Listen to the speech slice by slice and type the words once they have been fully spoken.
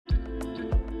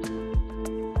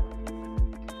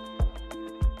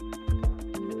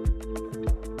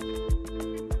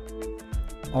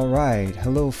All right.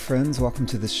 Hello, friends. Welcome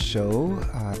to the show.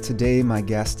 Today, my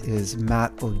guest is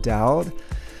Matt O'Dowd.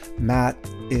 Matt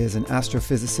is an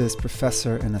astrophysicist,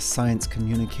 professor, and a science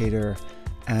communicator,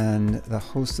 and the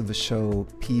host of the show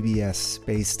PBS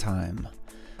Spacetime.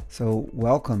 So,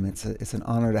 welcome. It's an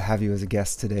honor to have you as a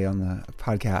guest today on the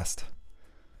podcast.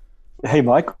 Hey,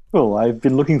 Michael. I've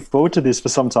been looking forward to this for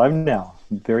some time now.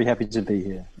 I'm very happy to be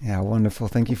here. Yeah, wonderful.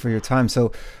 Thank you for your time.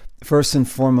 So, first and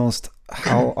foremost,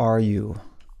 how are you?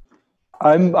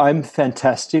 I'm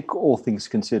fantastic, all things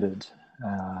considered.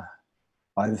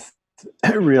 I've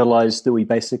realized that we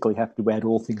basically have to add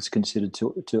all things considered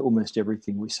to almost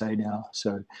everything we say now.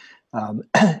 So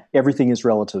everything is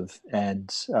relative,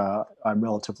 and I'm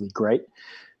relatively great.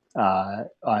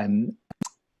 I'm,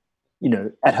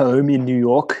 at home in New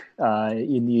York,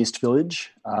 in the East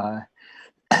Village.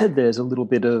 There's a little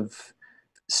bit of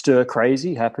stir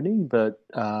crazy happening, but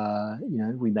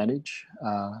we manage.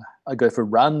 I go for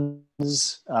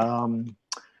runs. We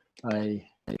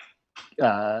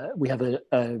have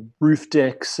a roof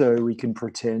deck, so we can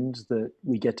pretend that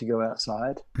we get to go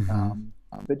outside. Mm-hmm.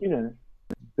 But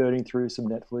burning through some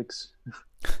Netflix.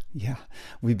 Yeah,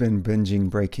 we've been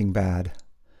binging Breaking Bad.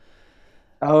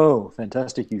 Oh,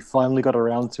 fantastic! You finally got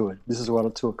around to it. This is what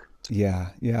it took.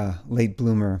 Yeah, late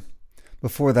bloomer.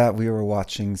 Before that, we were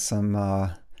watching some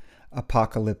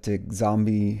apocalyptic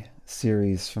zombie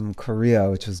series from Korea,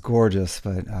 which was gorgeous,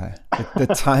 but the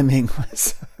timing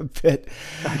was a bit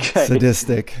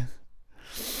sadistic.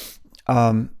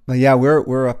 But yeah,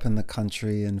 we're up in the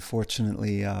country, and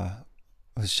fortunately, I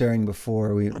was sharing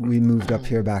before, we moved up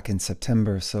here back in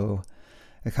September, so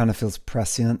it kind of feels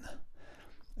prescient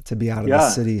to be out of the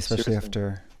city, especially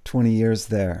after 20 years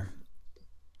there.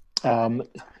 So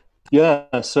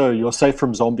you're safe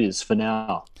from zombies for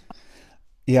now.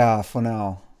 Yeah, for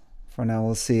now.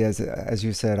 We'll see. As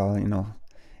you said, I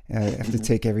have to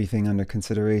take everything under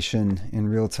consideration in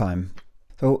real time.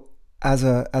 So, as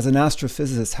an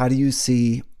astrophysicist, how do you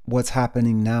see what's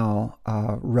happening now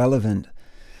relevant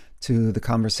to the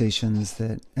conversations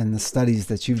and the studies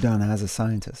that you've done as a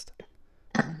scientist?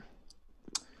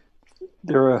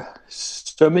 There are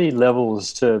so many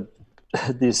levels to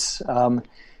this. When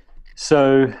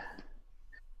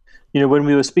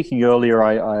we were speaking earlier,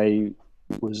 I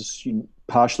was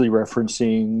partially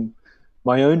referencing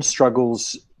my own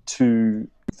struggles to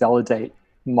validate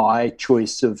my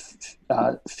choice of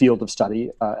field of study,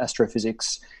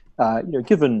 astrophysics.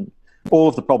 Given all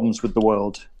of the problems with the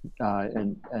world,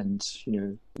 and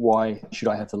why should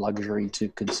I have the luxury to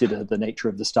consider the nature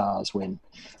of the stars when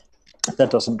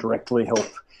that doesn't directly help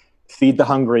feed the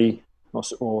hungry,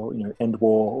 or end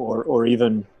war, or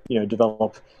even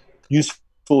develop useful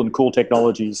and cool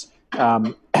technologies.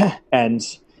 I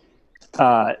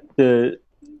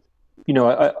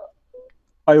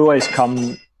always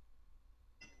come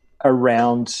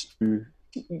around to,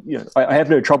 I have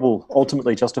no trouble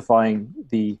ultimately justifying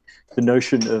the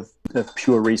notion of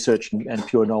pure research and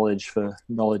pure knowledge for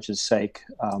knowledge's sake.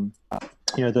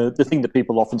 The thing that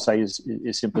people often say is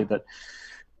simply that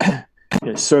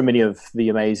so many of the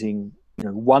amazing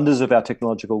wonders of our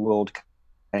technological world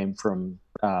came from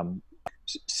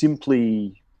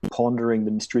simply pondering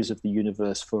the mysteries of the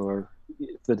universe for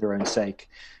their own sake.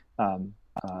 And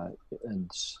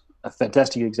a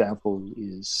fantastic example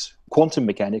is quantum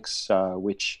mechanics,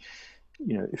 which,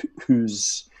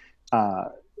 whose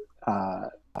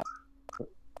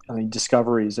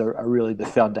discoveries are really the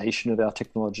foundation of our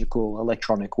technological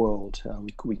electronic world.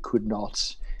 We could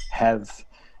not have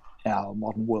our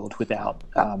modern world without,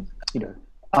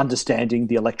 understanding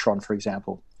the electron, for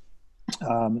example.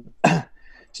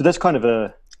 So that's kind of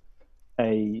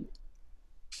a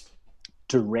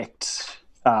direct,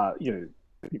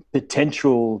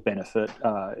 potential benefit,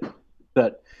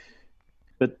 but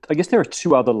I guess there are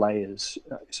two other layers.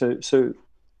 So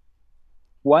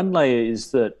one layer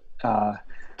is that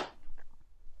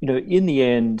in the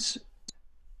end,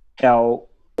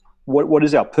 what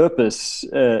is our purpose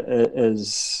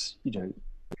as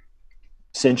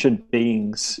sentient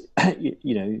beings,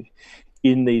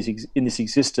 in this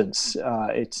existence?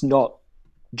 It's not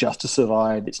just to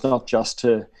survive. It's not just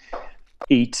to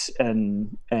eat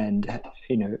and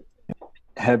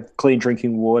have clean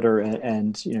drinking water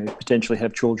and potentially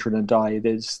have children and die.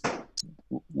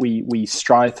 We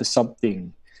strive for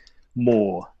something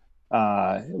more.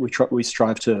 We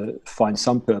strive to find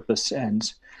some purpose,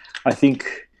 and I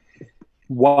think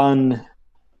one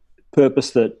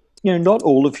purpose that not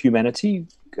all of humanity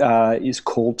is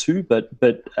called to, but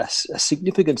a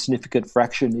significant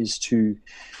fraction is to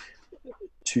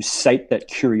sate that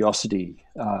curiosity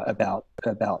about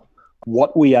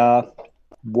what we are,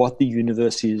 what the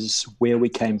universe is, where we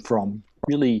came from,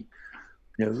 really,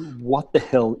 what the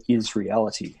hell is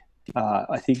reality?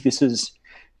 I think this is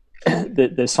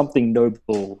there's something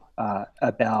noble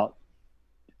about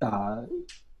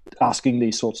asking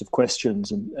these sorts of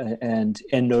questions and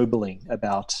ennobling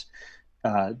about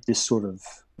this sort of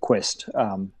quest.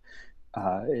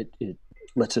 It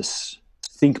lets us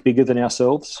think bigger than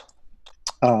ourselves,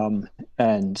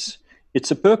 and it's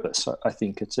a purpose. I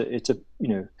think it's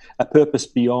a purpose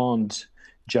beyond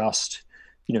just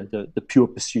the pure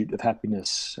pursuit of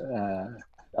happiness,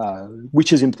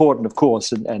 which is important, of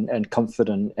course, and comfort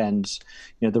and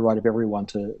the right of everyone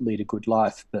to lead a good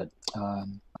life. But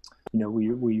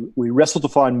we wrestle to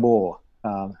find more,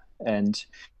 and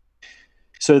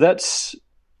so that's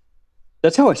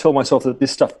how I tell myself that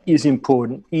this stuff is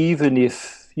important, even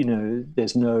if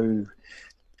there's no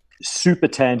super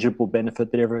tangible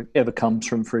benefit that ever comes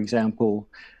from, for example,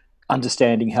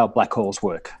 understanding how black holes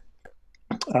work.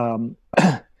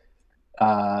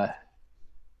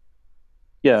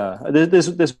 Yeah,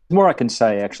 there's more I can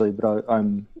say actually, but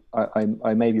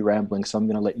I may be rambling, so I'm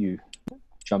going to let you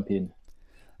jump in.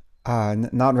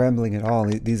 Not rambling at all.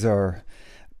 These are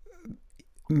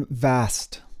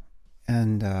vast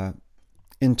and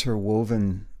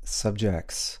interwoven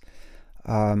subjects.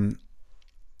 I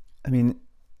mean,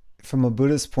 from a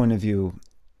Buddhist point of view,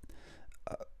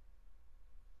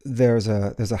 there's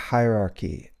a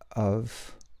hierarchy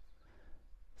of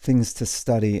things to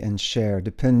study and share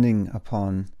depending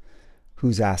upon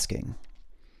who's asking.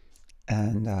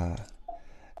 And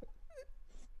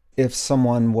if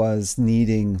someone was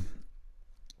needing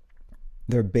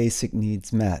their basic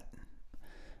needs met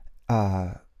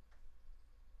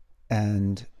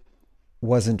and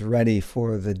wasn't ready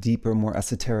for the deeper, more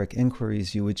esoteric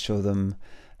inquiries, you would show them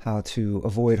how to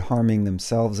avoid harming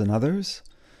themselves and others,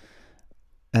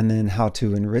 and then how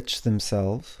to enrich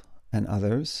themselves and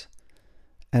others.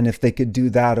 And if they could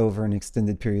do that over an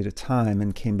extended period of time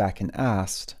and came back and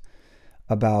asked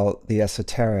about the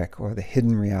esoteric or the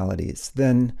hidden realities,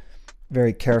 then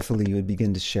very carefully you would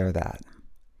begin to share that.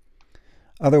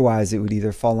 Otherwise, it would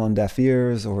either fall on deaf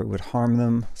ears or it would harm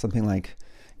them, something like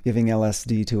giving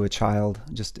LSD to a child.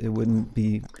 Just, it wouldn't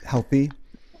be healthy.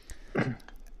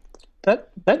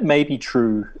 That may be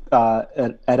true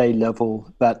at a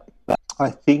level, but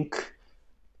I think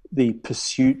the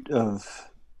pursuit of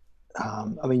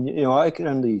I can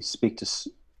only speak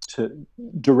to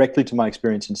directly to my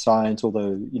experience in science,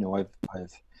 although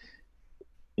I've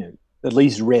at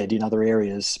least read in other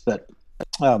areas. But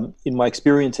in my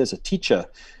experience as a teacher,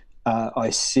 I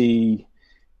see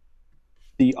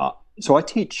so I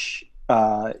teach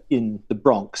in the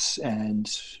Bronx, and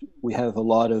we have a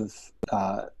lot of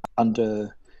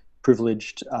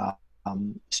underprivileged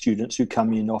students who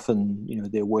come in. Often,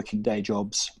 they're working day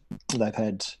jobs. They've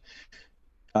had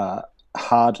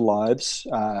hard lives,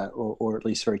 or at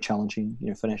least very challenging,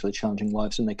 financially challenging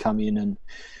lives, and they come in and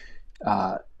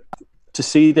to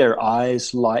see their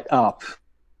eyes light up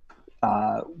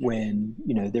when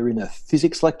they're in a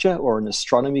physics lecture or an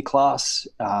astronomy class,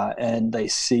 and they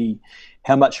see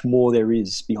how much more there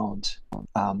is beyond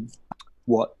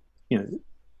what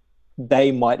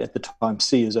they might at the time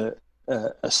see as a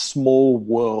small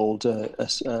world,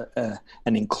 an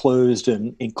enclosed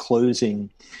and enclosing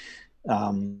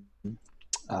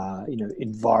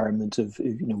environment of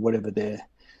whatever their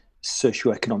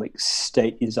socioeconomic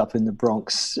state is up in the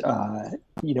Bronx. I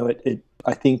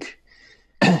think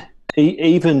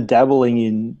even dabbling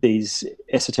in these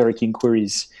esoteric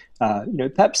inquiries,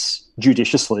 perhaps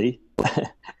judiciously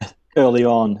early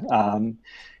on,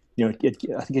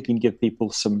 I think it can give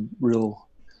people some real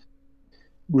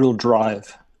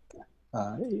drive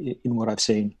in what I've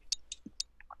seen.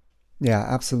 Yeah,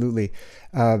 absolutely.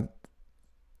 And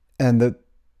the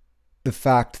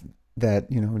fact that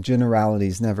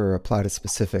generalities never apply to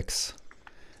specifics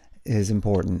is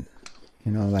important.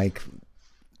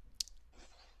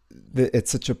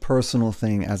 It's such a personal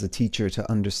thing as a teacher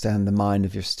to understand the mind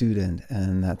of your student,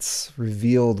 and that's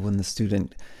revealed when the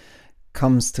student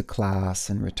comes to class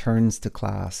and returns to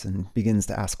class and begins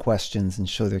to ask questions and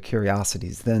show their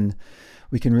curiosities. Then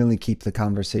we can really keep the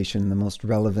conversation the most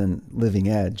relevant living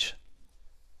edge.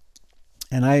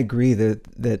 And I agree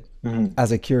that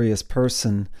as a curious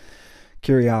person,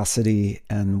 curiosity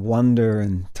and wonder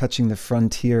and touching the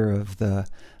frontier of the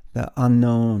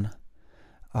unknown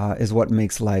is what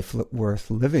makes life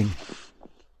worth living.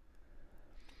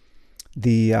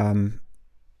 To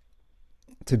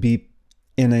be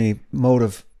in a mode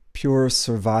of pure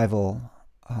survival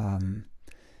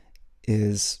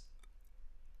is,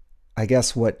 I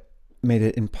guess, what made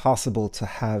it impossible to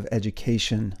have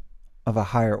education of a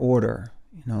higher order.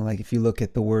 Like if you look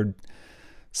at the word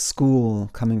school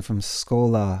coming from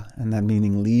schola and that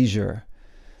meaning leisure,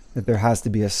 that there has to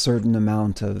be a certain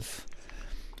amount of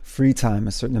free time,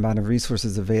 a certain amount of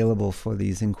resources available for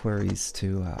these inquiries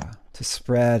to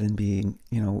spread and be,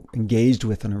 engaged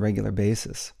with on a regular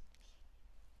basis.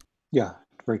 Yeah,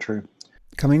 very true.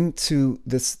 Coming to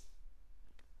this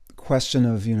question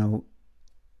of,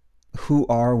 who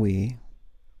are we?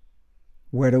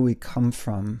 Where do we come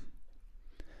from?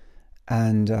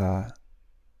 And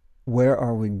where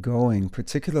are we going,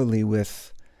 particularly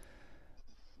with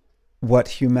what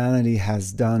humanity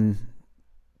has done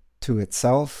to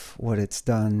itself, what it's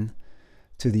done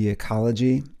to the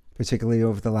ecology, particularly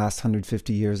over the last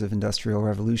 150 years of industrial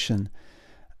revolution,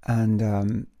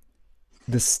 and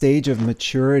the stage of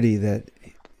maturity that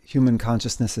human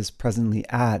consciousness is presently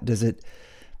at. To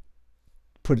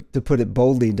put it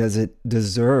boldly, does it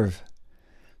deserve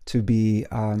to be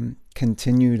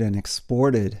continued and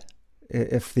exported,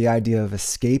 if the idea of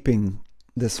escaping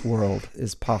this world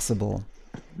is possible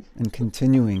and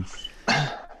continuing?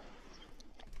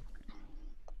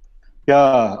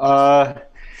 Yeah,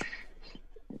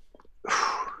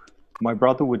 my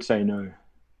brother would say no.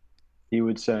 He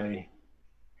would say,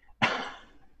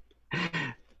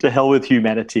 to hell with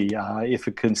humanity if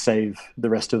it can save the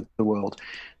rest of the world.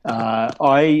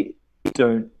 I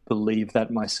don't believe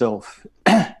that myself.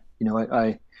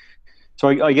 So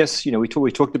I guess,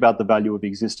 we talked about the value of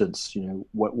existence.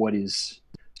 What is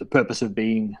the purpose of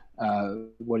being?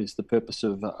 What is the purpose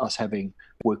of us having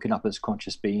woken up as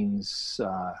conscious beings?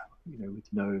 With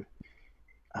no,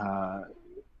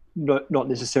 not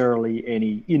necessarily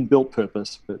any inbuilt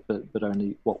purpose, but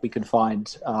only what we can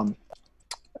find,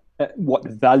 what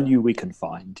value we can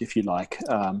find, if you like.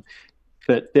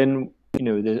 But then,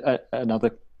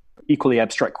 another equally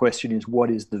abstract question is, what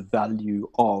is the value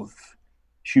of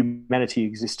humanity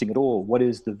existing at all? What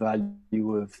is the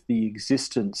value of the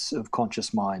existence of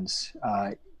conscious minds?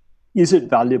 Is it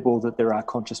valuable that there are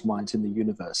conscious minds in the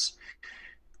universe?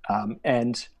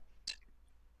 And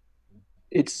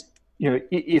it's,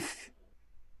 if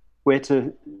we're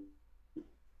to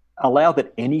allow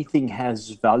that anything has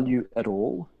value at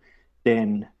all,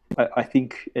 then I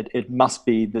think it must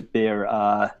be that there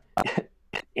are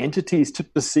entities to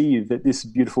perceive that this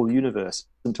beautiful universe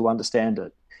and to understand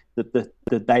it,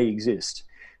 that they exist,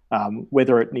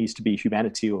 whether it needs to be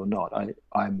humanity or not.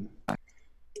 I'm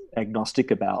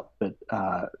agnostic about, but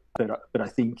I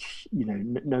think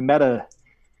no matter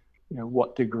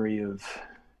what degree of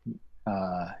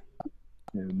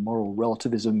moral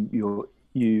relativism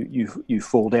you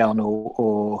fall down,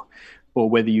 or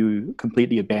whether you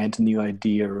completely abandon the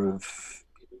idea of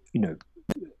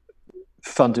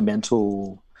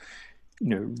fundamental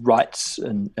rights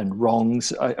and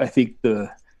wrongs. I think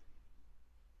the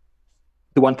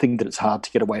one thing that it's hard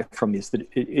to get away from is that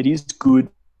it is good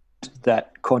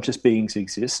that conscious beings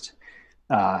exist,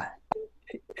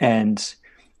 and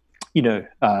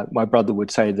my brother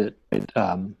would say that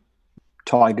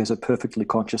tigers are perfectly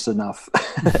conscious enough,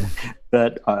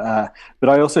 but I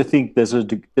also think there's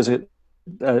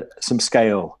some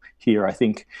scale here. I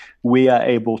think we are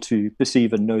able to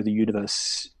perceive and know the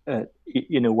universe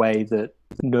in a way that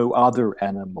no other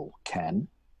animal can.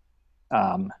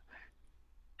 I'm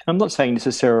not saying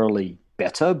necessarily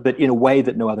better, but in a way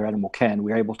that no other animal can.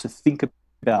 We're able to think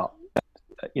about,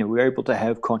 we're able to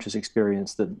have conscious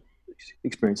experiences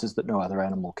that no other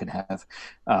animal can have.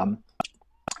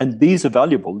 And these are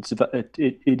valuable.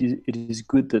 It is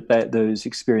good that those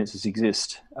experiences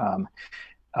exist.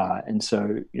 And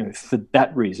so, for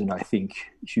that reason, I think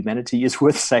humanity is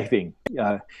worth saving.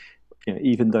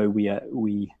 Even though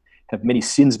we have many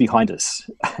sins behind us,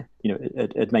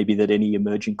 it may be that any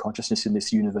emerging consciousness in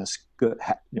this universe,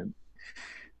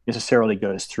 necessarily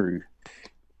goes through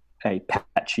a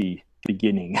patchy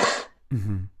beginning.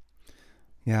 Mm-hmm.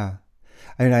 Yeah.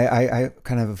 I mean, I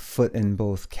kind of have a foot in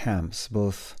both camps.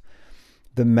 Both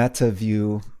the meta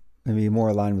view, maybe more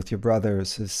aligned with your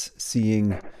brothers, is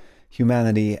seeing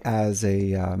humanity as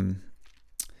a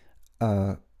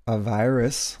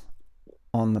virus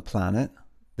on the planet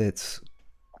that's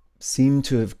seemed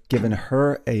to have given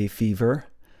her a fever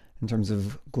in terms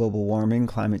of global warming,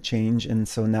 climate change, and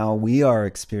so now we are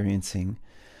experiencing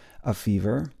a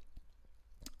fever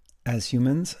as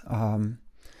humans,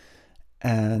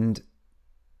 and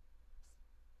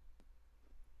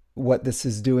what this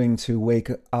is doing to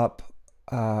wake up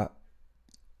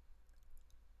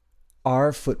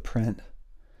our footprint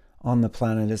on the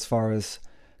planet as far as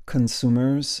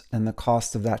consumers and the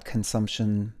cost of that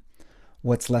consumption,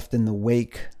 what's left in the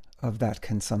wake of that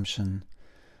consumption,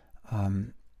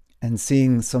 and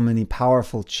seeing so many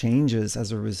powerful changes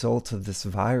as a result of this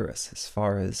virus, as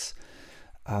far as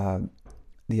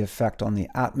the effect on the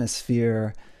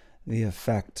atmosphere, the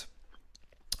effect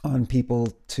on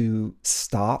people to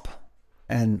stop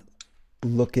and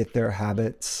look at their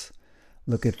habits,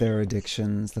 look at their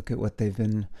addictions, look at what they've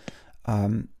been,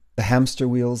 the hamster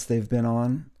wheels they've been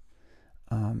on,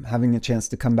 having a chance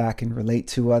to come back and relate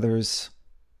to others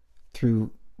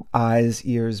through eyes,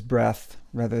 ears, breath,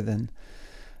 rather than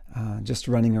just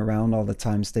running around all the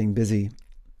time, staying busy.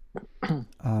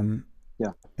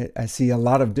 Yeah. I see a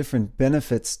lot of different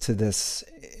benefits to this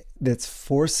that's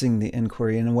forcing the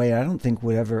inquiry in a way I don't think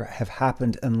would ever have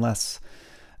happened unless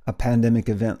a pandemic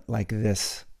event like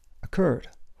this occurred.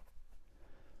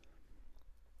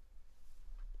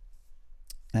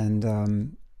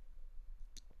 And,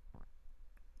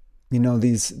 you know,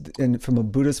 these, and from a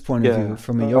Buddhist point of view,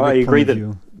 from a yogic point of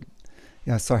view,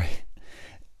 yeah, sorry.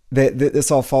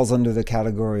 This all falls under the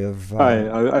category of...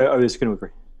 I was going to agree.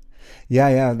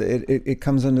 Yeah. It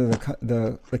comes under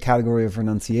the category of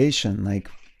renunciation, like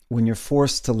when you're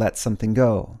forced to let something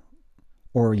go,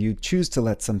 or you choose to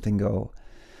let something go.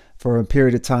 For a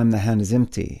period of time, the hand is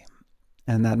empty.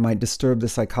 And that might disturb the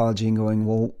psychology and going,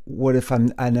 well, what if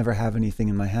I never have anything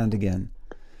in my hand again?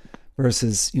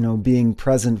 Versus, you know, being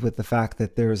present with the fact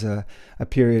that there's a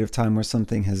period of time where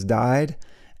something has died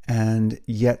and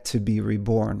yet to be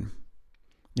reborn.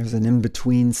 There's an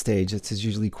in-between stage that is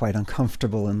usually quite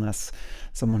uncomfortable unless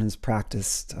someone has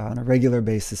practiced on a regular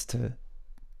basis to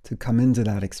come into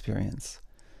that experience.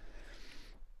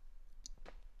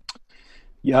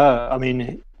 Yeah, I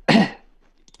mean,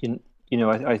 you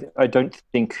know, I don't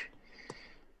think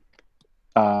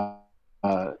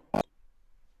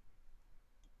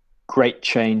great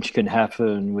change can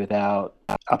happen without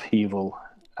upheaval.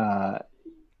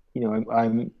 You know,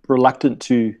 I'm reluctant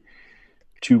to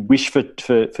wish for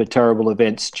terrible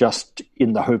events just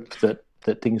in the hope that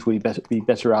things will be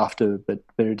better after. But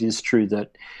it is true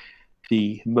that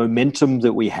the momentum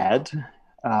that we had,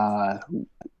 you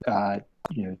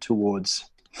know, towards,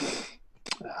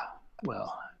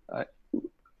 well,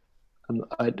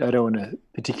 I don't want to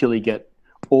particularly get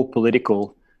all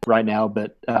political right now,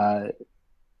 but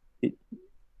you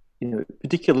know,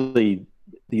 particularly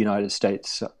the United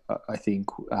States, I think,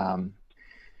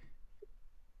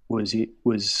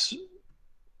 was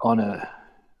on a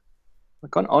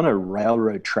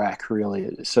railroad track. Really,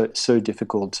 it's so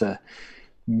difficult to,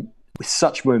 with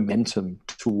such momentum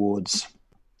towards,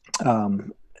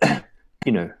 you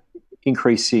know,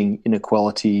 increasing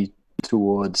inequality,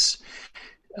 towards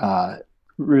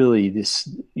really this,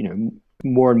 you know,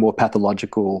 more and more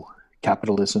pathological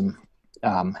capitalism.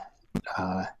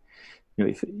 You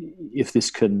know, if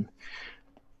this can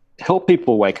help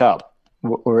people wake up,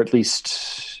 or at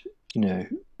least, you know,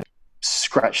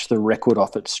 scratch the record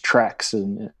off its tracks,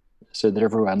 and so that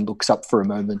everyone looks up for a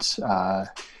moment,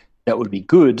 that would be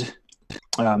good.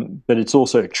 But it's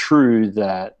also true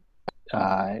that,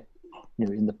 you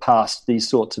know, in the past, these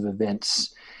sorts of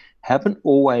events haven't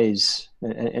always,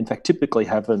 in fact, typically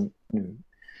haven't, you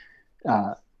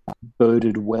know,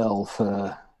 boded well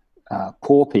for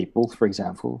poor people, for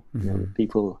example. Mm-hmm. You know,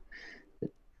 people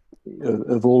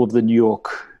of all of the New York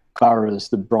boroughs,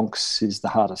 the Bronx is the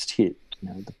hardest hit, you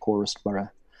know, the poorest borough.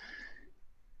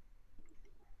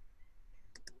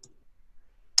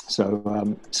 So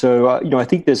you know, I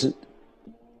think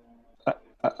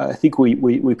I think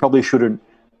we probably shouldn't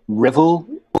revel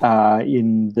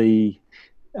in the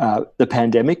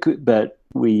pandemic, but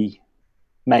we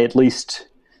may at least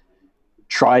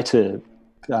try to,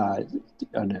 I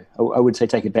don't know, I would say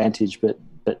take advantage, but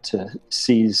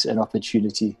seize an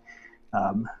opportunity.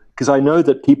 Because I know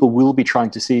that people will be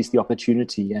trying to seize the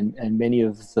opportunity, and many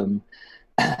of them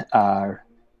are,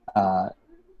 you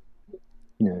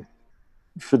know,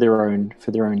 for their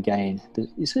own gain.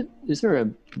 Is there I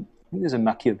think there's a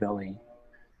Machiavelli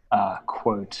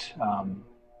quote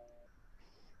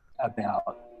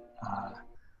about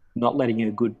not letting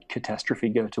a good catastrophe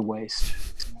go to waste.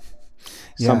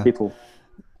 Some people.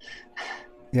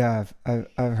 Yeah,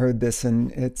 I've heard this,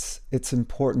 and it's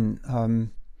important.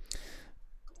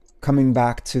 Coming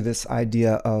back to this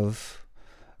idea of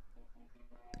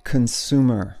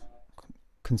consumerism,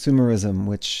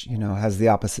 which, you know, has the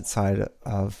opposite side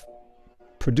of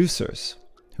producers.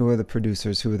 Who are the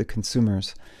producers? Who are the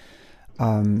consumers?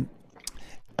 And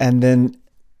then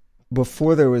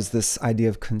before there was this idea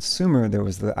of consumer, there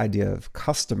was the idea of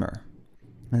customer.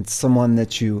 It's someone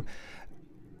that you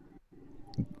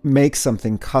make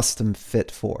something custom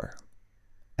fit for,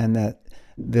 and that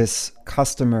this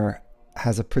customer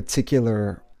has a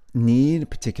particular need, a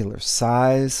particular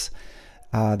size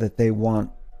that they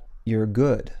want your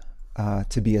good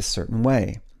to be a certain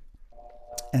way.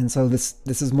 And so this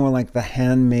is more like the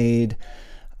handmade,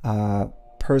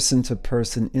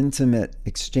 person-to-person, intimate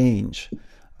exchange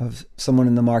of someone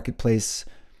in the marketplace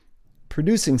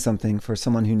producing something for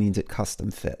someone who needs it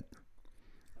custom fit.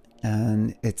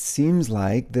 And it seems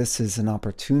like this is an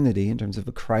opportunity, in terms of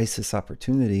a crisis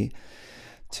opportunity,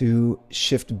 to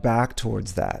shift back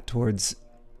towards that, towards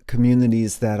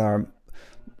communities that are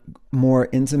more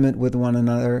intimate with one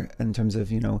another in terms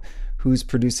of, who's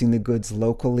producing the goods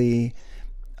locally,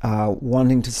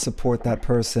 wanting to support that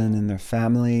person and their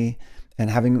family, and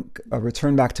having a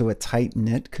return back to a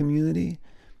tight-knit community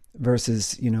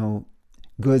versus,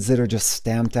 goods that are just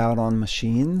stamped out on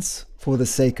machines for the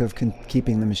sake of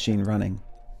keeping the machine running.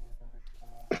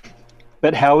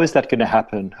 But how is that going to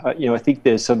happen? I think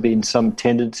there's been some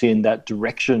tendency in that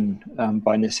direction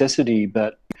by necessity,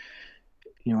 but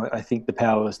I think the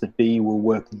powers that be will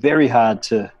work very hard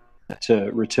to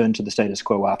return to the status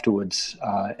quo afterwards,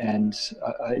 and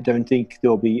I don't think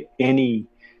there'll be any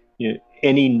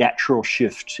natural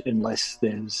shift unless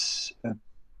there's a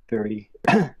very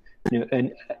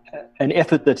an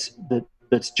effort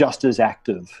that's just as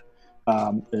active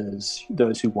as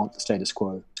those who want the status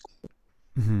quo.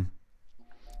 Mm-hmm.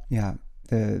 Yeah,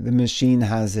 the machine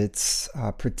has its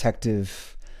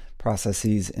protective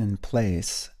processes in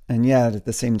place, and yet at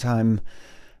the same time,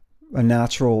 a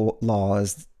natural law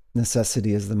is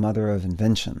necessity is the mother of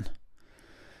invention.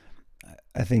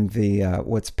 I think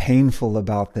what's painful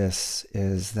about this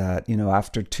is that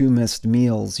after 2 missed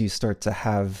meals, you start to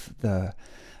have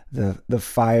the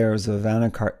fires of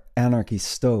anarchy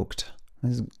stoked.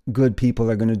 These good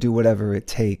people are going to do whatever it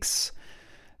takes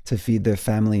to feed their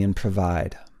family and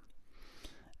provide.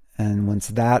 And once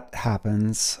that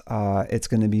happens, it's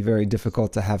going to be very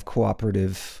difficult to have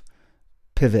cooperative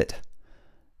pivot,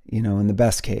 in the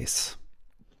best case.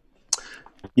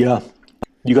 Yeah.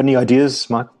 You got any ideas,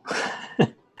 Mike?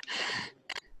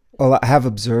 Well, I have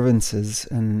observances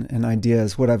and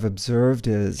ideas. What I've observed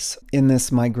is in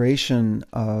this migration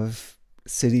of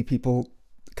city people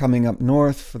coming up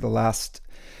north for the last,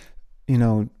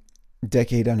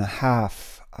 decade and a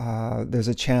half, there's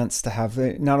a chance to have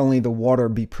not only the water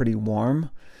be pretty warm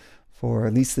for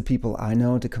at least the people I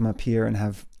know to come up here and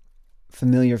have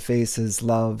familiar faces,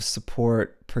 love,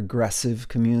 support, progressive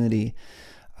community,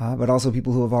 but also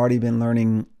people who have already been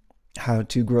learning how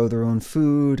to grow their own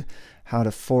food, how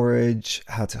to forage,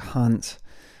 how to hunt,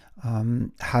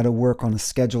 how to work on a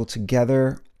schedule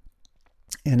together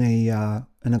in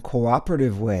a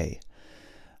cooperative way.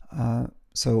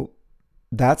 So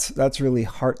that's really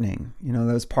heartening.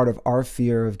 That was part of our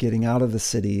fear of getting out of the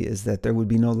city, is that there would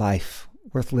be no life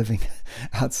worth living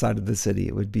outside of the city.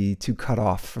 It would be too cut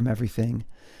off from everything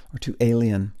or too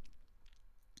alien.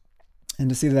 And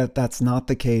to see that that's not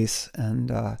the case,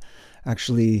 and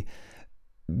actually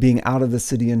being out of the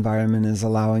city environment is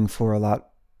allowing for a lot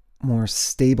more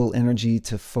stable energy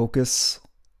to focus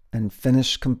and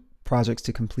finish projects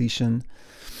to completion,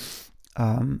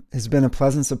 has been a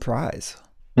pleasant surprise.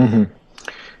 Mm-hmm.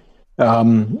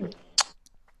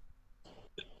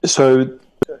 So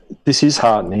this is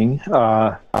heartening,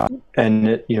 and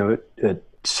it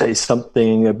says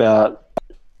something about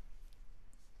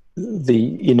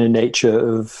the inner nature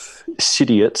of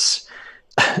idiots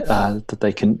that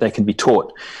they can be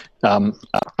taught. At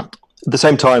the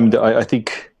same time, I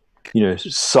think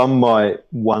some might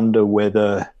wonder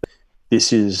whether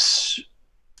this is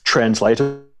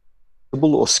translatable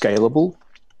or scalable.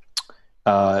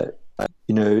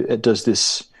 Does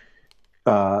this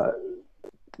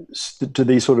do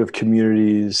these sort of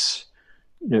communities,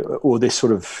 or this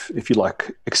sort of, if you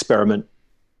like, experiment,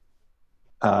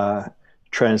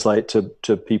 translate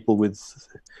to people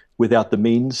without the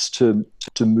means to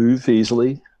move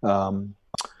easily? I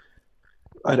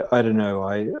don't know.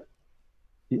 I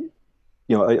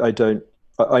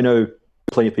know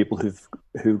plenty of people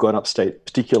who've gone upstate,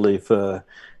 particularly for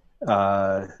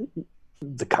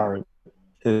the current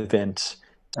event,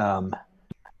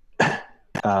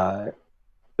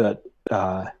 but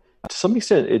to some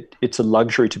extent, it's a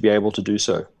luxury to be able to do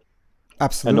so.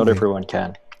 Absolutely, and not everyone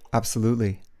can.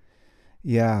 Absolutely,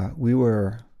 yeah. We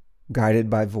were guided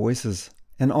by voices,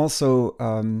 and also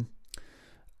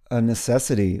a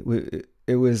necessity.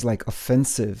 It was like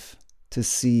offensive to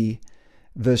see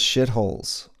the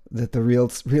shitholes that the real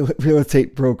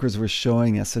estate brokers were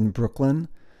showing us in Brooklyn,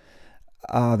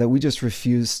 that we just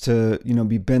refused to,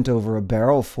 be bent over a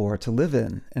barrel to live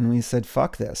in. And we said,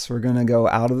 fuck this. We're going to go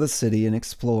out of the city and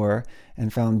explore,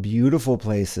 and found beautiful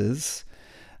places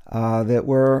that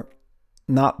were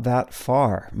not that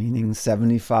far, meaning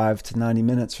 75 to 90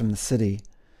 minutes from the city,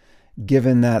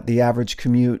 given that the average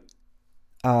commute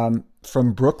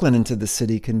from Brooklyn into the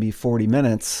city can be 40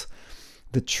 minutes,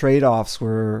 the trade-offs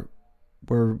were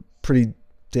pretty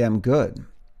damn good.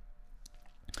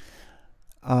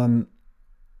 And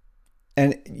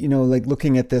like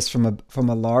looking at this from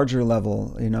a larger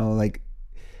level, like,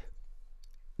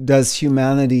 does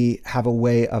humanity have a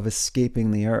way of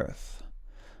escaping the earth?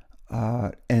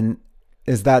 And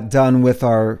is that done with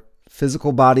our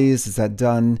physical bodies? Is that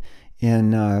done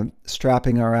in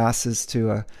strapping our asses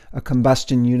to a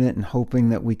combustion unit and hoping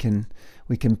that we can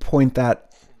point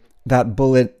that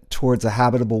bullet towards a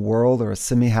habitable world or a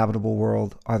semi-habitable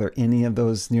world? Are there any of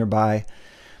those nearby?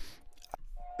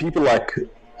 People like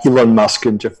Elon Musk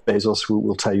and Jeff Bezos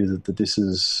will tell you that this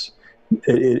is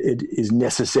it is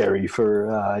necessary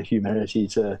for humanity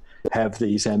to have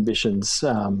these ambitions.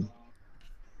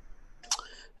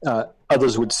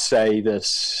 Others would say that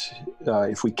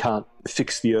if we can't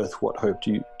fix the Earth, what hope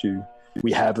do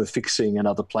we have of fixing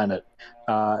another planet?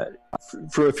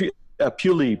 For a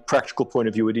purely practical point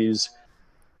of view, it is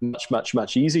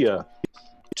much easier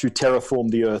to terraform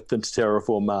the Earth than to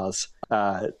terraform Mars.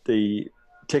 The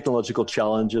technological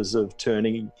challenges of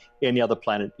turning any other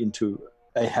planet into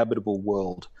a habitable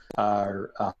world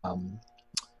are,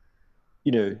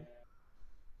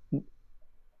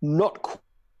 not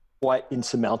quite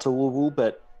insurmountable,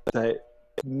 but they're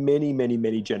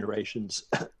many generations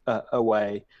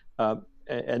away,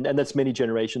 and that's many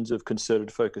generations of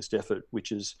concerted, focused effort,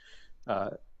 which is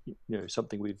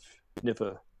something we've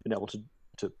never been able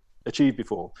to achieve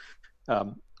before.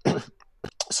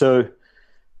 So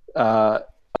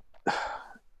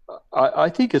I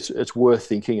think it's worth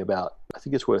thinking about. I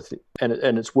think it's worth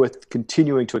and it's worth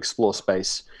continuing to explore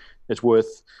space. It's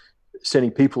worth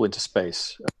sending people into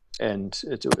space, and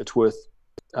it's worth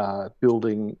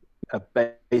building a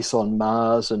base on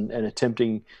Mars and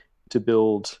attempting to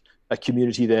build a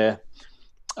community there,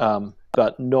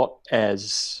 but not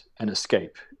as an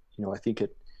escape. I think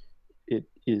it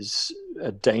is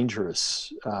a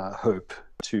dangerous hope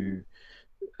to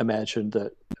imagine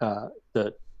that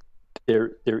that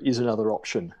there is another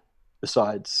option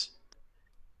besides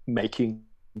making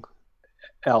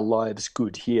our lives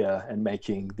good here and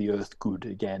making the Earth good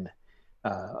again.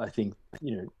 I think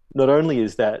not only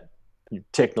is that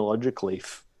technologically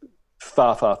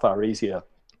far easier,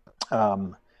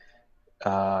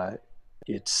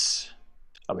 it's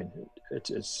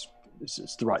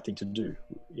the right thing to do.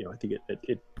 I think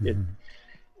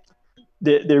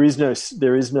there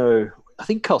is no. I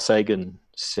think Carl Sagan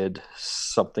said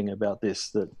something about this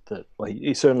that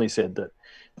he certainly said that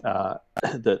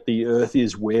that the Earth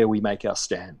is where we make our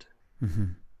stand. Mm-hmm.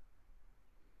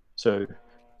 So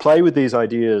play with these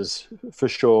ideas for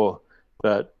sure,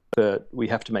 but we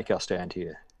have to make our stand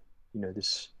here.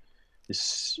 This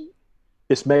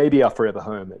may be our forever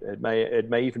home. It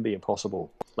may even be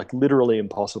impossible, like literally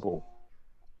impossible,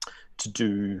 to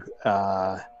do.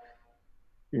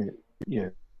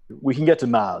 We can get to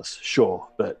Mars, sure,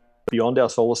 but beyond our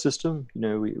solar system,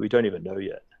 we don't even know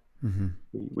yet. Mm-hmm.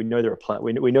 We know there are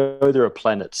we know there are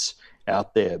planets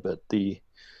out there, but the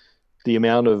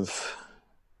amount of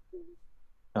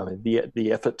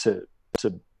the effort to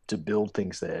build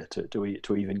things there,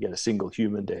 to even get a single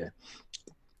human there,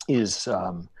 is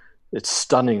it's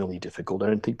stunningly difficult. I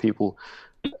don't think people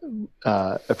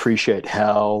appreciate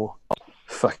how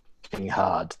fucking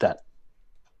hard that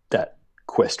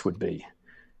quest would be.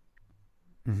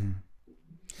 Mm-hmm.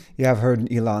 Yeah, I've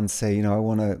heard Elon say,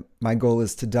 my goal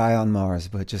is to die on Mars,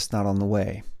 but just not on the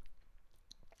way.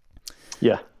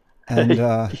 Yeah. And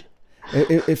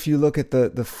if you look at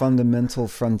the fundamental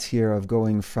frontier of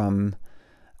going from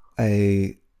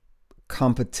a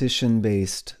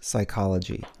competition-based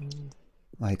psychology,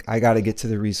 like I got to get to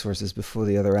the resources before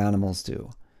the other animals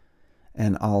do,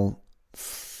 and I'll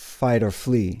fight or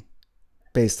flee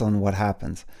based on what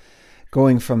happens.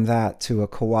 Going from that to a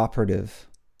cooperative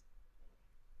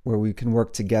where we can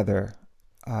work together,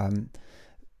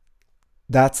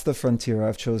 that's the frontier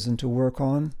I've chosen to work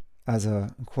on as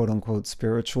a quote-unquote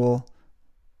spiritual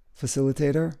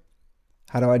facilitator.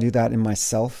 How do I do that in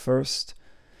myself first?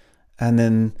 And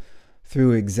then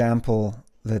through example,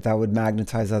 that would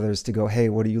magnetize others to go, hey,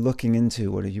 what are you looking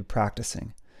into? What are you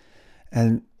practicing?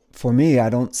 And for me, I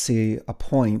don't see a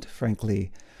point,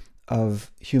 frankly,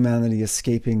 of humanity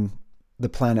escaping the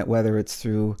planet, whether it's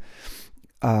through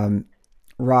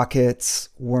rockets,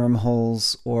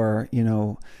 wormholes, or,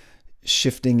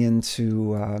 shifting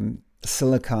into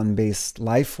silicon-based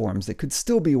life forms that could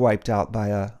still be wiped out by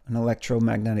an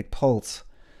electromagnetic pulse.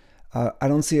 I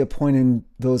don't see a point in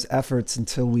those efforts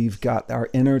until we've got our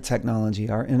inner technology,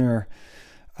 our inner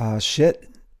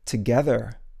shit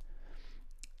together,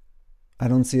 I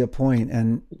don't see a point.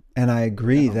 And I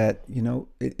agree Yeah. that,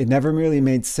 it never really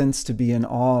made sense to be in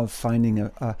awe of finding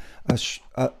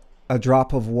a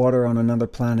drop of water on another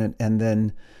planet, and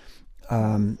then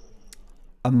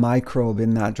a microbe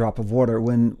in that drop of water,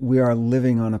 when we are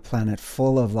living on a planet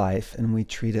full of life and we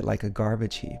treat it like a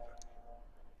garbage heap.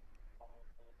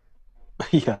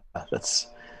 Yeah, that's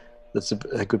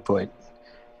a good point.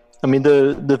 I mean,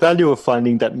 the value of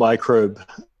finding that microbe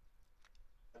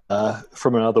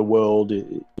from another world,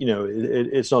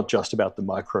 it's not just about the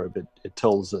microbe. It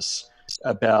tells us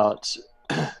about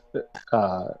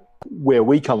uh, where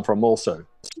we come from. Also,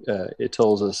 it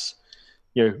tells us,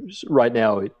 right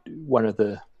now, one of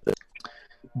the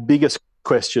biggest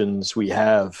questions we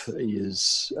have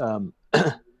is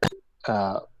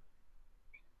uh,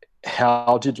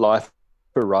 how did life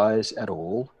arise at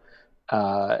all?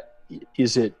 Uh,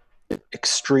 is it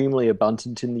extremely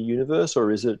abundant in the universe,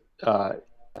 or is it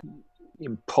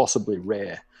impossibly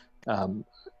rare? Um,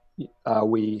 are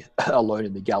we alone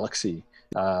in the galaxy,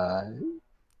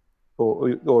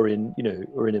 or in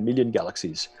a million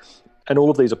galaxies? And all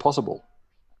of these are possible.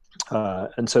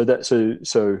 And so that's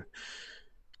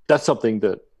something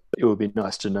that it would be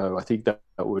nice to know. I think that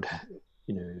would,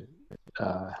 you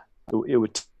know, it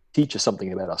would teach us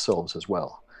something about ourselves as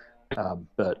well.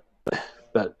 But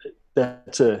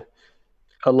that's a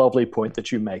lovely point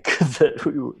that you make,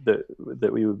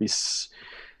 that we would be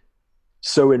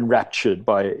so enraptured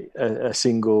by a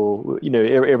single,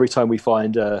 every time we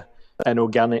find an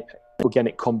organic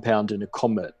compound in a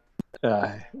comet,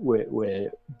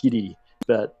 we're giddy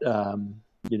that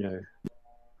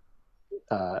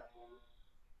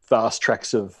vast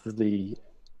tracts of the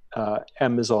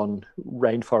Amazon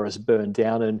rainforest burned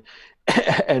down,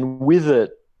 and with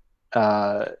it,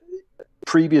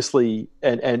 previously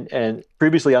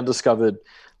previously undiscovered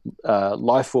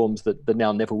life forms that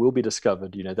now never will be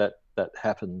discovered. That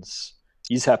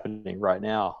is happening right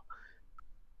now.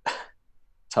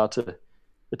 It's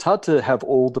hard to have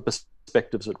all the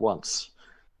perspectives at once.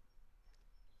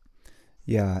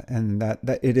 Yeah, and that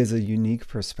it is a unique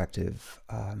perspective.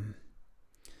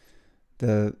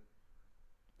 The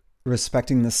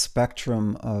respecting the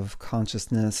spectrum of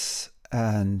consciousness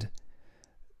and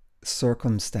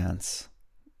circumstance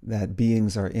that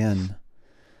beings are in,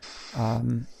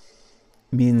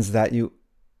 means that you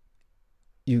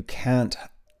can't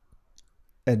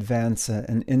advance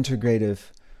an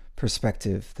integrative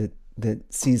perspective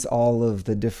that sees all of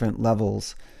the different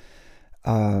levels,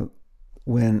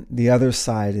 when the other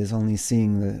side is only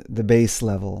seeing the base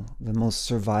level, the most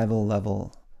survival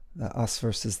level, the us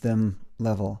versus them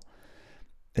level.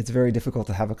 It's very difficult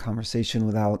to have a conversation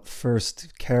without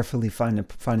first carefully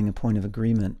finding a point of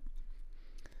agreement.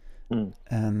 Mm.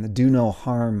 And do no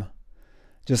harm,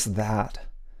 just that,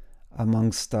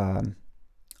 amongst our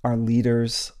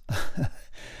leaders,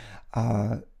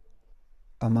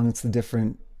 amongst the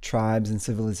different tribes and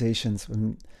civilizations.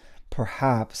 And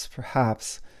perhaps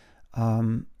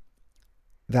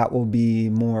that will be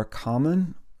more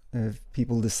common if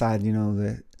people decide,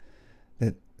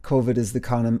 that COVID is the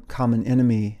common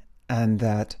enemy, and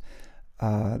that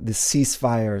the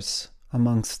ceasefires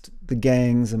amongst the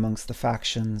gangs, amongst the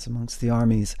factions, amongst the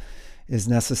armies is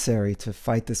necessary to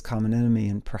fight this common enemy,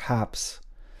 and perhaps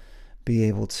be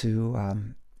able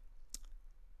to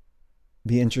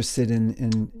be interested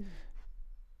in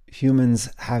humans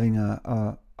having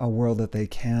a world that they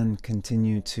can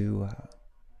continue to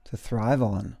thrive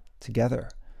on together.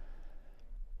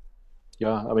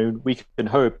 Yeah, I mean, we can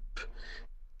hope,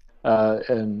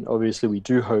 and obviously we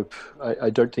do hope. I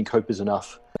don't think hope is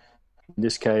enough. In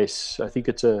this case, I think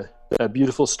it's a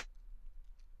beautiful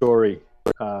story.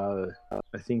 I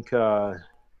think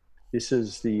this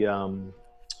is the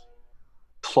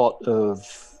plot of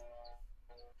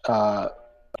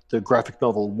the graphic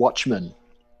novel Watchmen,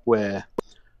 where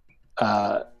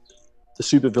the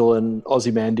supervillain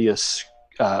Ozymandias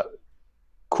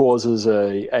causes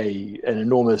an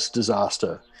enormous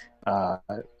disaster.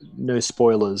 No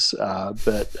spoilers,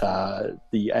 but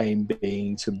the aim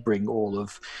being to bring all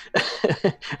of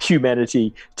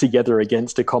humanity together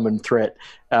against a common threat.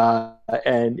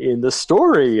 And in the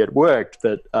story, it worked.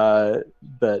 But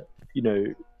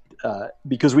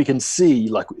because we can see,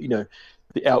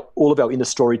 all of our inner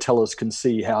storytellers can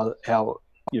see how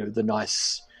the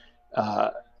nice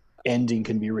ending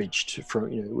can be reached. From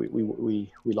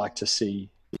we like to see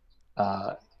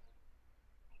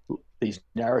these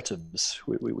narratives.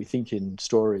 We think in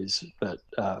stories, but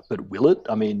will it?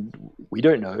 I mean, we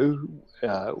don't know.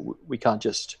 We can't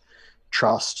just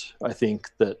trust. I think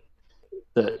that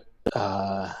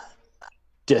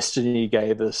destiny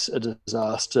gave us a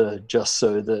disaster just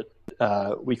so that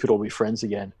we could all be friends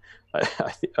again.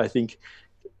 I think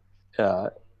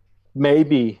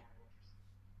maybe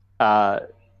the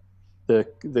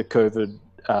COVID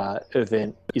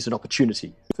event is an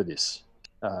opportunity for this.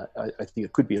 I think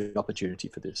it could be an opportunity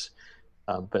for this,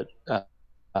 but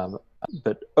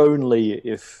only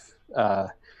if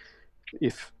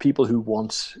people who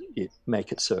want it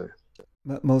make it so.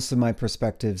 Most of my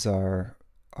perspectives are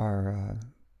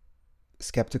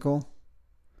skeptical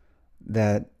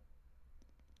that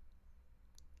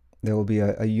there will be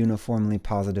a uniformly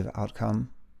positive outcome.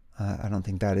 I don't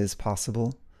think that is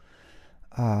possible.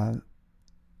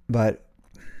 But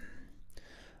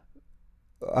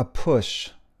a push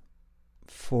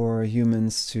for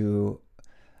humans to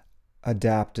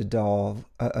adopt and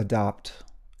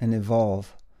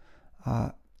evolve.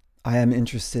 I am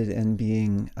interested in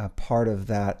being a part of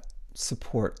that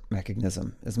support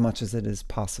mechanism as much as it is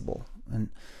possible, and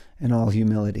in all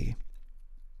humility.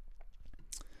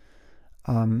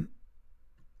 So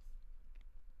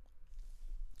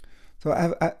I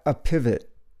have a pivot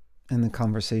in the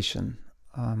conversation.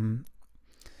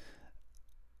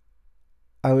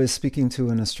 I was speaking to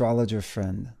an astrologer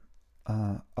friend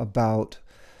about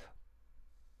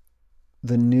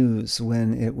the news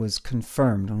when it was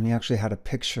confirmed, when we actually had a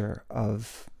picture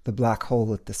of the black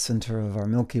hole at the center of our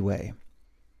Milky Way,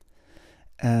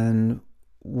 and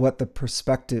what the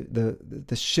perspective,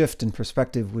 the shift in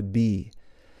perspective would be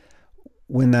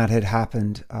when that had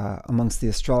happened amongst the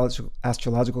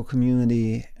astrological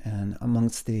community and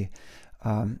amongst the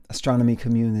astronomy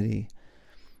community,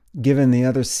 given the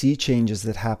other sea changes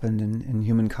that happened in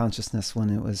human consciousness when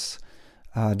it was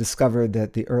discovered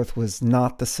that the Earth was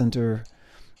not the center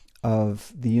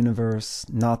of the universe,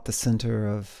 not the center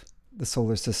of the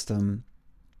solar system.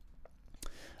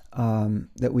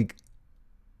 That we,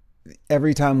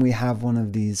 every time we have one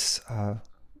of these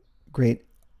great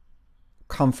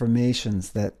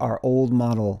confirmations that our old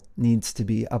model needs to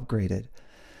be upgraded.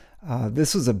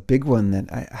 This was a big one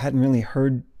that I hadn't really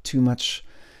heard too much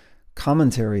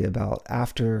commentary about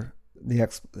after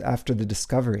the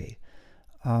discovery.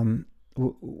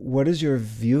 What is your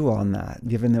view on that,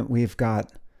 given that we've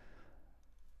got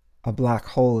a black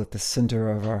hole at the center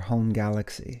of our home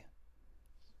galaxy?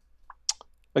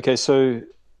 Okay, so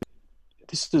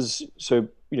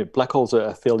black holes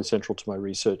are fairly central to my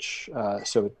research.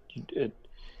 So it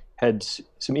had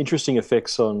some interesting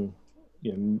effects on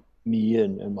me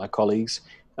and my colleagues.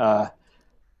 The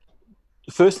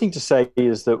first thing to say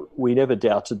is that we never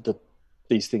doubted that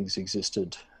these things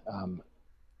existed, or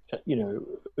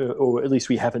at least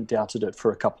we haven't doubted it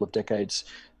for a couple of decades.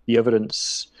 The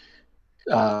evidence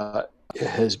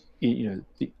has, the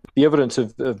evidence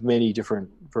of many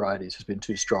different varieties has been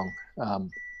too strong.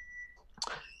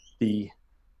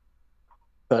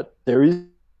 But there is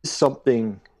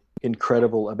something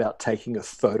incredible about taking a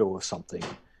photo of something,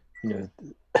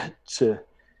 to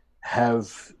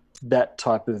have that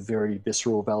type of very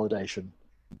visceral validation.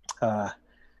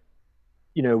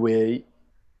 We're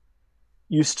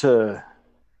used to,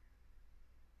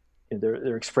 there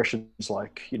are expressions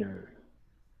like,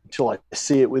 until I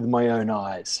see it with my own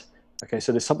eyes. Okay,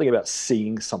 so there's something about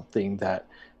seeing something that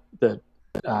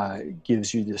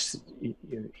gives you this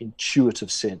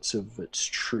intuitive sense of its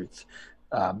truth.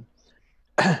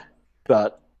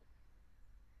 But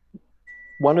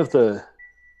one of the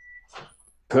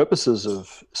purposes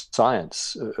of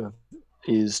science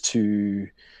is to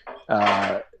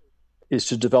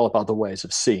develop other ways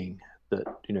of seeing that,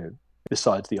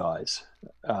 besides the eyes,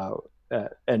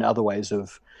 and other ways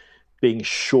of being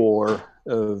sure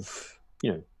of,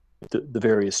 the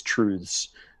various truths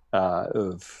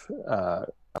of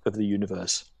the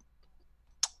universe.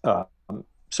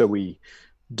 So we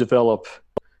develop,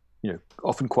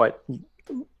 often quite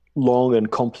long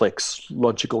and complex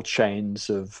logical chains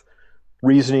of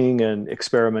reasoning and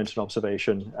experiment and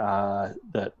observation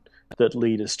that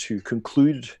lead us to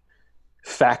conclude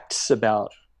facts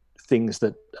about things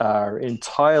that are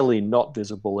entirely not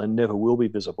visible and never will be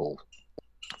visible.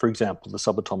 For example, the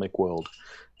subatomic world.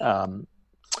 But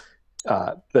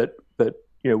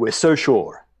we're so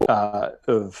sure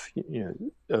of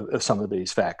some of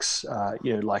these facts,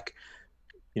 like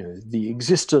the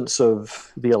existence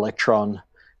of the electron.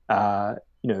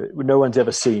 No one's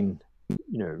ever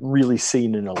really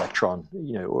seen an electron.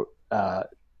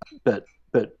 But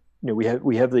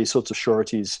we have these sorts of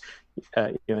sureties,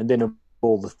 and then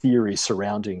all the theories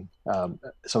surrounding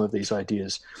some of these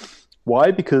ideas.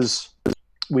 Why? Because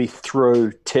we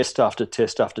throw test after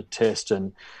test after test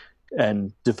and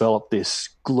develop this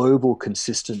global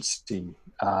consistency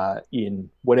in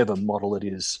whatever model it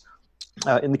is.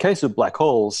 In the case of black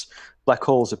holes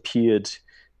appeared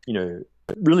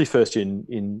really first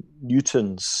in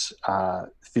Newton's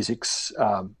physics,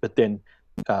 but then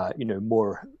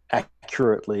more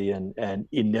accurately and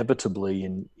inevitably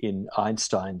in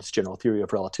Einstein's general theory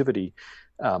of relativity.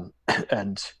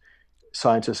 And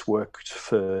scientists worked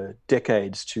for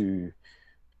decades to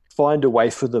find a way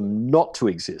for them not to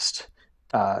exist,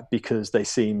 because they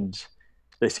seemed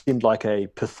like a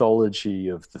pathology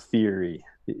of the theory.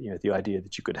 The idea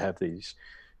that you could have these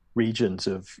regions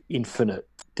of infinite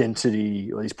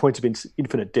density, or these points of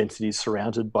infinite density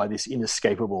surrounded by this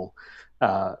inescapable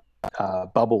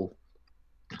bubble.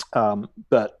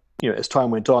 But as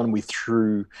time went on, we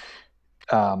threw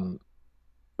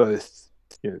both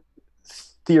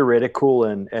theoretical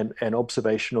and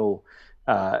observational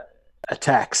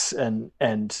attacks, and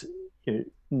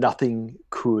nothing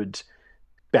could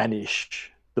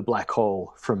banish the black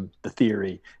hole from the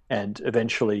theory. And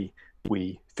eventually,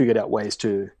 we figured out ways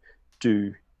to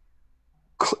do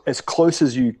as close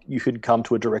as you could come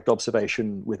to a direct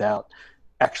observation without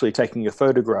actually taking a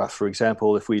photograph. For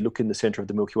example, if we look in the center of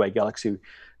the Milky Way galaxy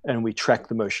and we track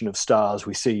the motion of stars,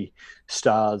 we see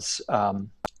stars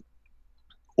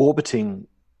orbiting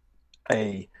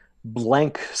a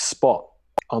blank spot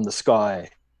on the sky.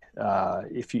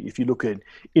 If you look at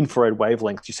infrared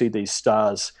wavelengths, you see these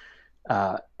stars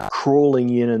crawling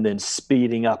in and then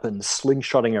speeding up and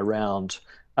slingshotting around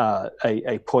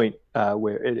a point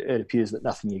where it appears that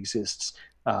nothing exists,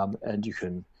 and you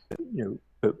can,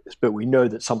 but we know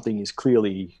that something is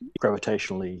clearly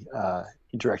gravitationally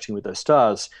interacting with those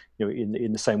stars,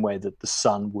 in the same way that the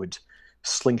sun would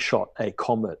slingshot a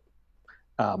comet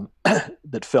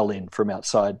that fell in from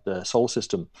outside the solar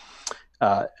system.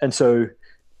 And so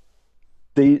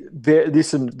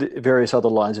this and various other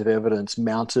lines of evidence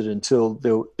mounted until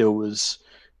there was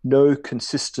no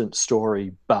consistent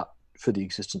story but for the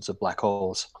existence of black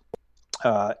holes.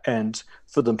 And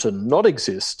for them to not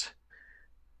exist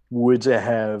would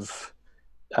have,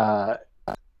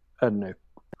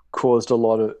 caused a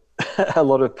lot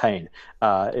of pain.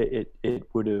 It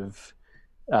would have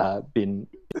been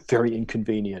very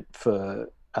inconvenient for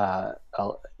a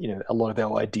lot of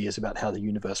our ideas about how the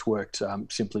universe worked,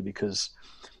 simply because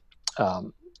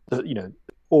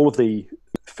all of the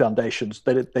foundations,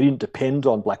 they didn't depend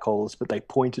on black holes, but they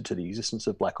pointed to the existence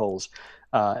of black holes,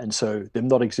 and so them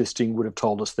not existing would have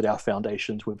told us that our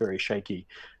foundations were very shaky,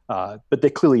 but they're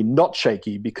clearly not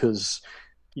shaky because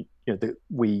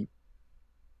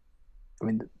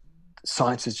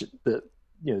science is the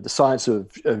science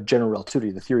of general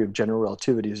relativity, the theory of general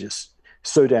relativity, is just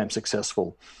so damn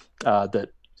successful that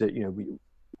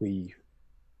we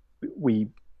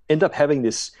end up having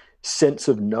this sense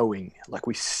of knowing, like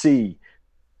we see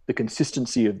the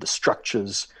consistency of the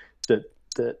structures that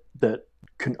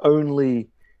can only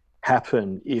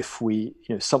happen if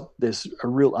there's a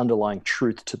real underlying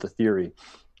truth to the theory.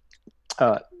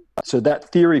 So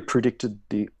that theory predicts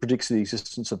the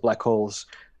existence of black holes,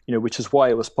 which is why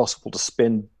it was possible to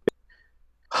spend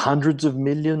hundreds of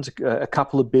millions, a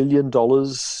couple of $1 billion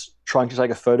trying to take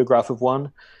a photograph of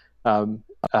one.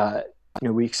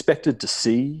 We expected to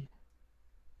see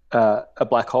a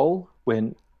black hole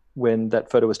when that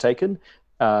photo was taken,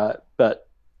 but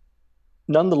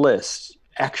nonetheless,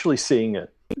 actually seeing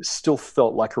it still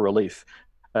felt like a relief.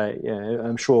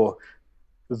 I'm sure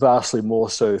vastly more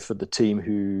so for the team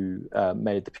who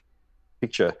made the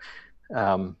picture.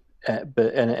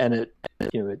 It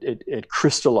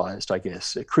crystallized, I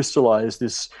guess. It crystallized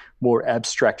this more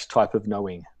abstract type of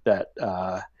knowing that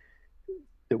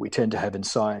we tend to have in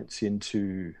science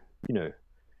into,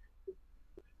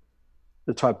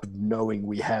 the type of knowing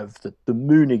we have that the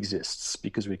moon exists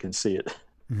because we can see it.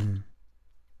 Mm-hmm.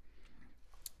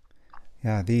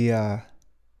 Yeah,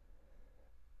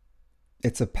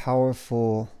 it's a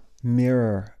powerful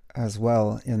mirror as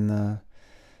well in the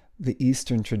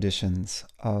Eastern traditions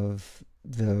of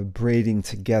the braiding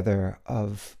together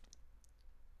of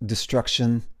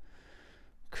destruction,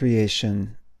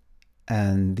 creation,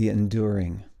 and the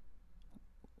enduring,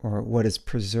 or what is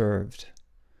preserved,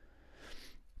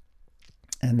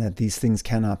 and that these things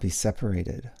cannot be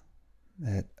separated.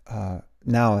 That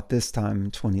now at this time,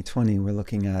 2020, we're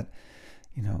looking at,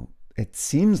 it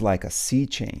seems like a sea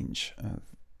change,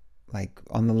 like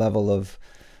on the level of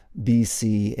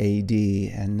BC, AD,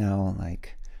 and now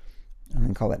like, I'm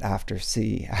going to call it after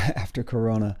C, after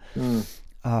Corona.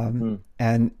 And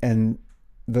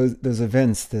those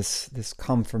events, this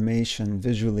confirmation,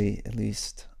 visually at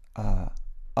least,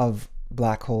 of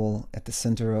black hole at the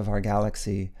center of our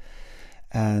galaxy,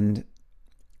 and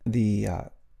the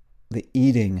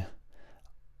eating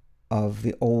of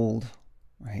the old,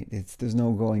 right? There's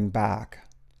no going back,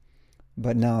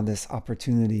 but now this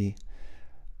opportunity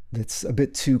that's a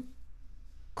bit too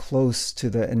close to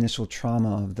the initial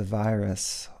trauma of the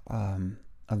virus,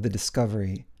 of the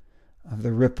discovery, of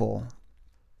the ripple.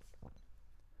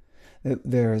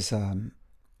 There's an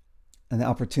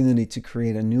opportunity to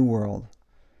create a new world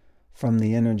from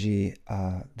the energy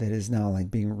that is now like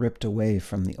being ripped away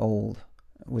from the old,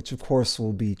 which of course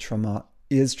will be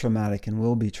is traumatic and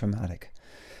will be traumatic.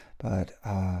 But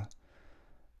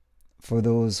for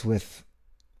those with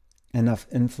enough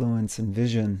influence and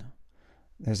vision,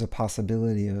 there's a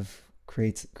possibility of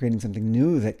creating something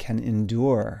new that can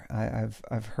endure.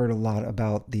 I've heard a lot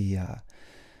about the,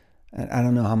 I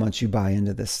don't know how much you buy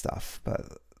into this stuff,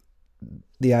 but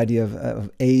the idea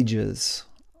of ages,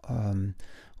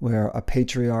 where a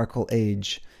patriarchal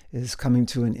age is coming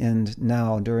to an end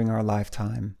now during our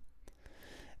lifetime,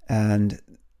 and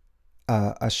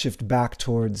a shift back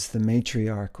towards the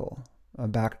matriarchal,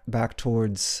 back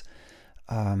towards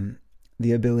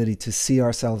the ability to see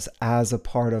ourselves as a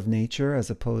part of nature,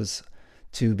 as opposed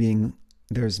to being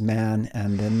there's man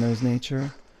and then there's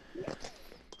nature.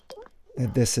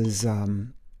 This is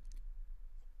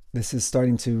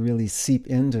starting to really seep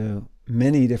into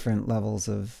many different levels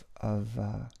of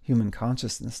human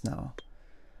consciousness now.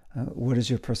 What is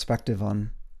your perspective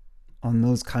on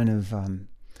those kind of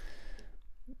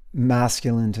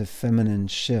masculine to feminine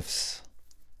shifts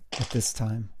at this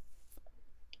time?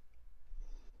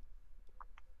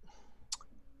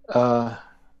 I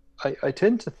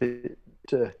tend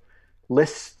to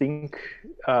less think,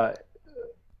 of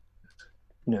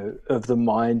the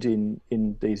mind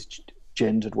in these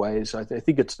gendered ways. I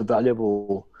think it's a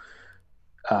valuable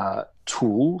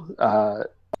tool,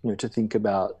 to think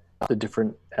about the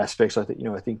different aspects. I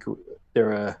think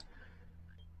there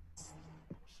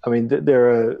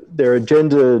are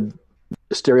gendered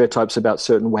stereotypes about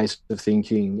certain ways of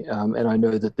thinking, and I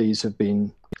know that these have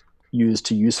been used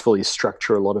to usefully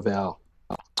structure a lot of our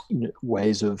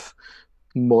ways of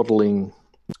modeling,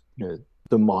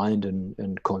 the mind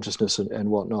and consciousness and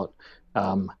whatnot.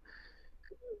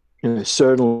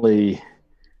 Certainly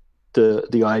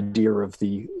the idea of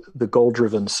the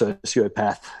goal-driven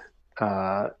sociopath,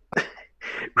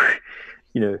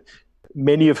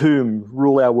 many of whom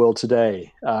rule our world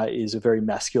today, is a very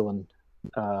masculine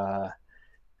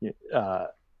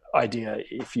idea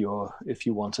if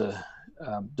you want to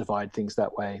divide things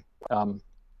that way.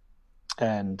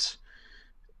 And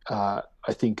I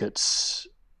think it's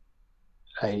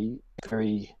a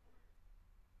very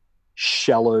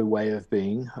shallow way of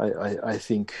being. I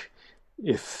think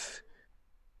if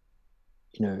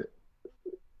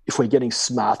we're getting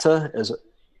smarter, as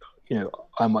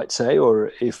I might say,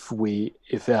 or if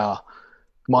our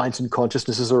minds and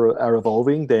consciousnesses are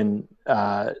evolving, then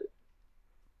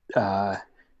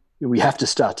we have to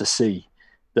start to see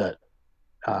that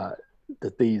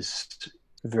these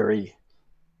very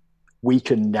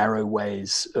weak and narrow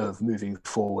ways of moving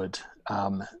forward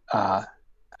are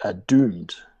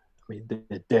doomed. I mean,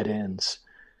 they're dead ends.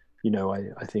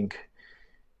 I think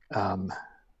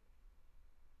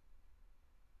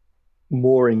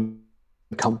more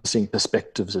encompassing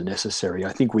perspectives are necessary.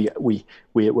 I think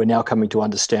we're now coming to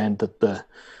understand that the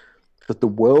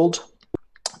world,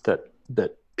 that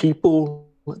people,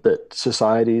 that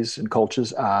societies and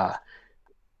cultures are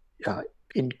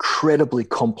incredibly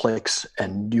complex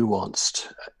and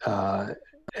nuanced,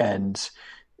 and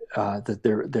that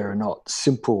there are not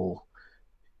simple,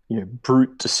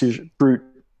 brute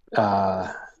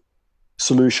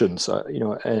solutions.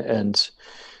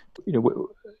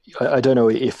 I don't know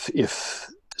if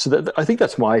so. That I think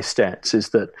that's my stance, is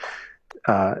that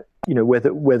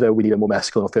whether we need a more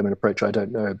masculine or feminine approach, I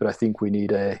don't know, but I think we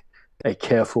need a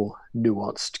careful,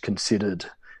 nuanced, considered,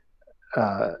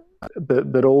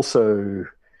 but also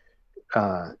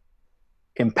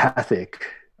empathic.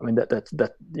 I mean,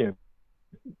 that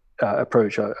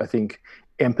approach. I think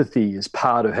empathy is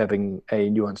part of having a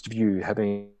nuanced view,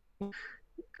 having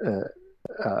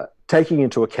taking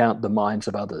into account the minds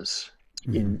of others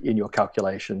in your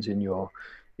calculations, in your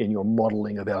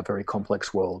modeling of our very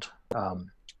complex world.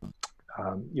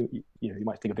 You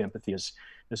might think of empathy as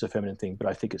a feminine thing, but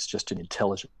I think it's just an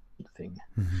intelligent thing.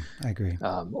 I agree.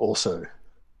 Also,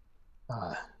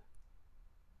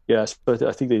 but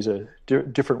I think these are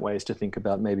different ways to think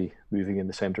about maybe moving in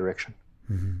the same direction.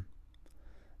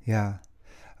 Yeah.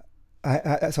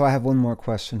 So I have one more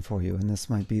question for you, and this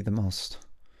might be the most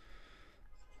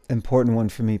important one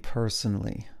for me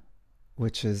personally,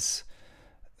 which is,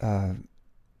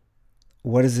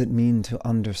 what does it mean to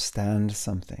understand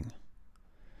something?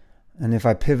 And if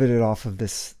I pivoted off of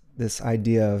this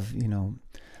idea of,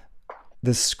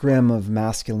 the scrim of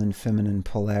masculine, feminine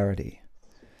polarity,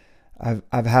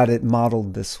 I've had it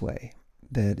modeled this way,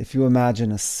 that if you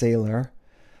imagine a sailor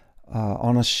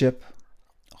on a ship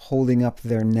holding up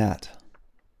their net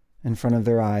in front of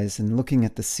their eyes and looking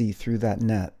at the sea through that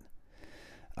net,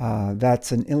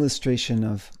 that's an illustration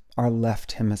of our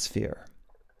left hemisphere,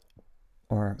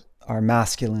 or our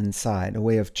masculine side, a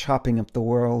way of chopping up the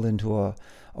world into a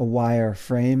wire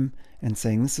frame and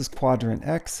saying this is quadrant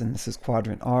X and this is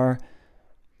quadrant R,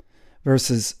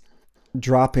 versus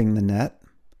dropping the net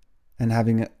and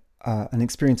having an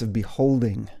experience of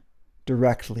beholding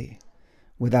directly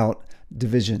without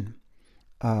division,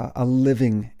 a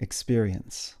living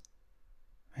experience,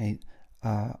 right?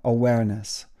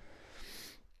 Awareness.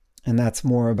 And that's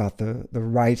more about the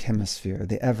right hemisphere,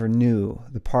 the ever new,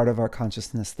 the part of our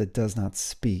consciousness that does not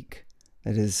speak,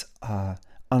 that is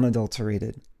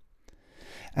unadulterated.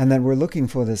 And then we're looking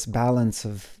for this balance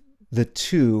of the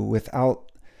two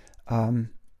without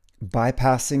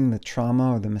bypassing the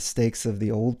trauma or the mistakes of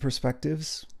the old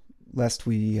perspectives, lest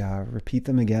we repeat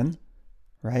them again,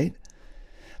 right?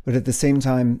 But at the same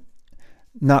time,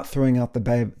 not throwing out the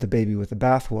baby with the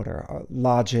bathwater.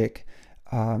 Logic,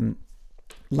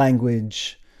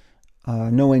 language,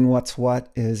 knowing what's what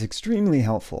is extremely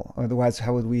helpful. Otherwise,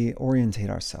 how would we orientate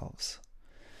ourselves?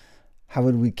 How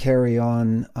would we carry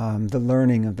on the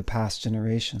learning of the past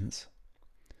generations?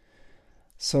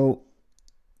 So,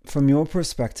 from your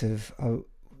perspective,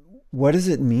 what does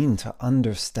it mean to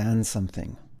understand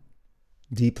something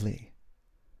deeply?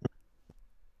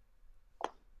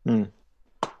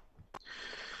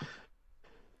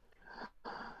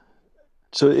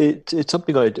 So it's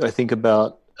something I think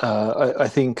about. I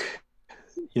think,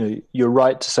 you're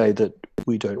right to say that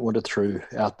we don't want to throw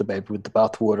out the baby with the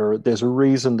bathwater. There's a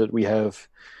reason that we have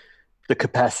the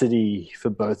capacity for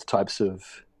both types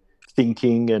of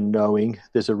thinking and knowing.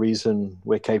 There's a reason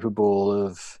we're capable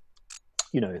of,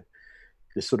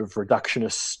 this sort of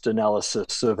reductionist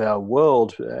analysis of our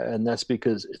world, and that's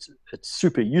because it's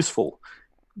super useful.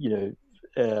 In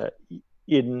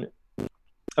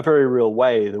a very real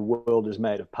way, the world is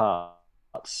made of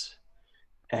parts,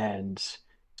 and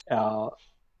our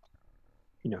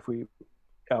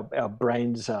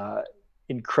brains are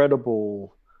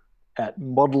incredible at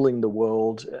modeling the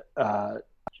world,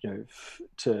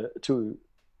 to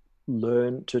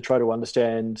learn, to try to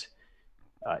understand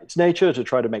its nature, to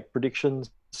try to make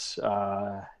predictions. It's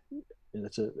a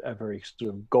very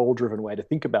sort of goal-driven way to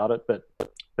think about it, but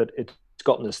it's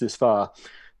gotten us this far,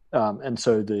 and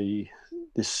so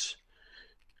this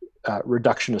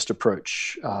reductionist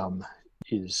approach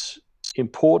is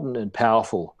important and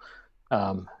powerful,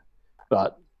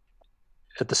 but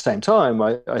at the same time,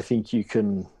 I think you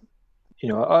can,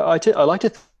 I like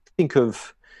to think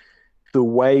of the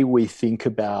way we think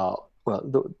about,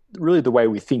 really the way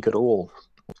we think at all,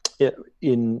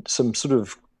 in some sort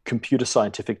of computer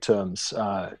scientific terms,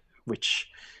 which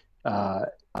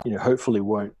hopefully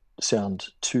won't sound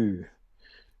too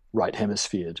right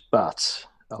hemisphered, but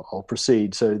I'll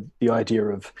proceed. So the idea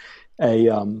of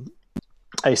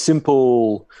a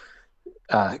simple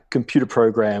computer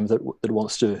program that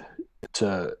wants to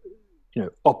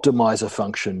optimize a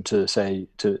function, to say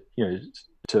to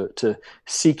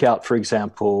seek out, for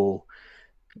example,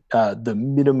 the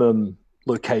minimum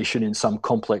location in some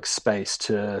complex space,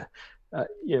 to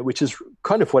which is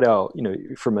kind of what our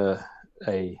from a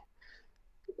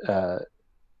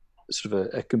sort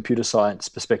of a computer science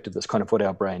perspective, that's kind of what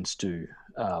our brains do.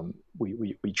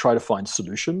 We try to find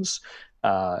solutions,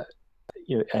 even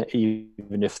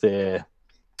if they're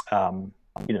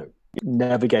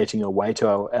navigating a way to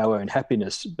our own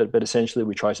happiness, but essentially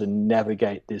we try to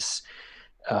navigate this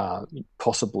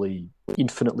possibly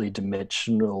infinitely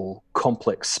dimensional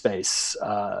complex space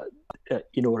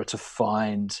in order to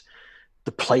find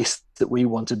the place that we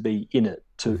want to be in it,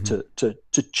 to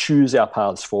choose our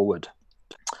paths forward.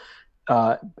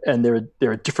 And there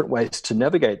are different ways to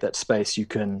navigate that space. You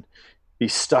can be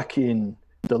stuck in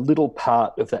the little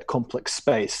part of that complex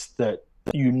space that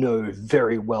you know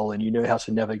very well, and you know how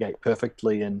to navigate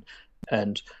perfectly, and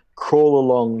crawl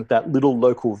along that little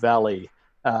local valley,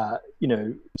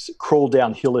 crawl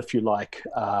downhill, if you like,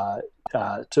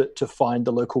 to find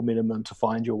the local minimum, to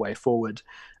find your way forward.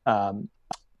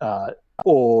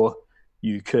 Or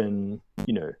you can,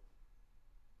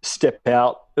 step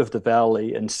out of the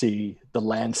valley and see the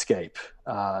landscape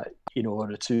in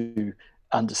order to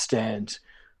understand,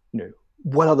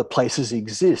 what other places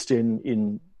exist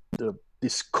in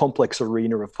this complex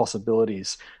arena of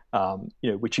possibilities,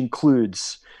 which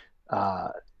includes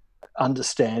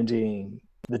understanding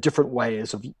the different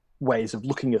ways of ways of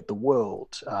looking at the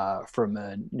world from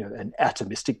an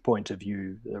atomistic point of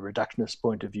view, a reductionist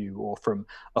point of view, or from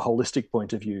a holistic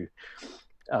point of view.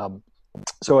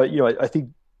 So I think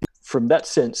from that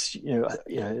sense,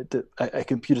 a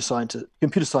computer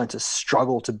scientists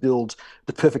struggle to build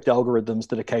the perfect algorithms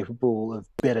that are capable of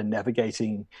better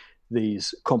navigating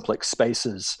these complex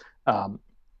spaces.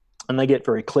 And they get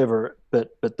very clever, but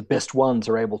the best ones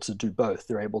are able to do both.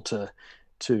 They're able to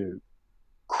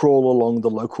crawl along the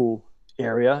local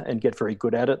area and get very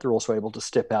good at it. They're also able to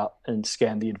step out and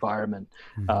scan the environment.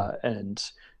 So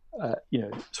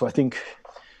I think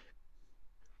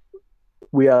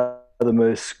we are the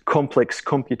most complex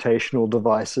computational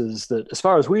devices that, as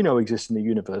far as we know, exist in the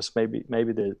universe. Maybe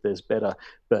there's better,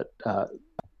 but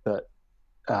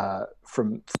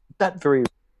from that very,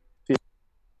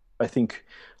 I think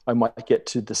I might get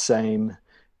to the same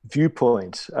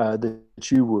viewpoint that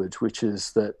you would, which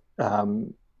is that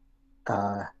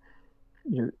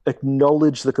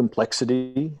acknowledge the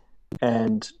complexity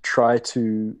and try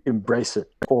to embrace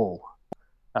it all.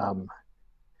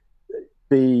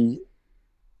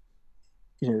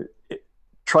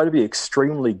 Try to be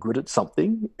extremely good at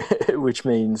something, which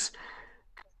means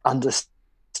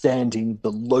understanding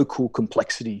the local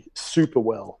complexity super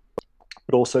well,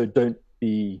 but also don't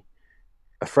be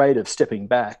afraid of stepping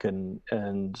back and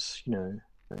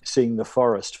seeing the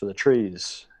forest for the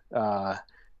trees.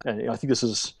 And I think this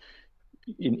is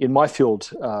in my field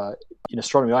in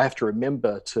astronomy. I have to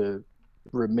remember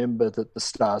that the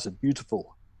stars are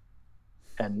beautiful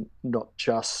and not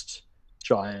just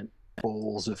giant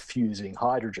balls of fusing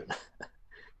hydrogen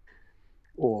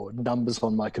or numbers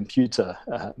on my computer.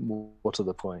 More to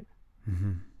the point.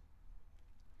 Mm-hmm.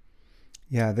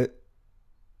 Yeah,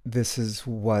 this is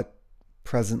what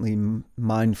presently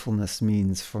mindfulness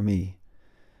means for me,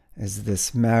 is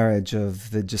this marriage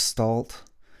of the gestalt,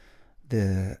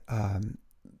 the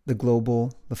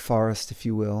global, the forest, if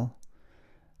you will,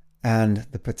 and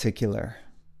the particular,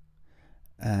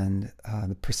 and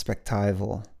the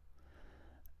perspectival,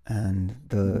 and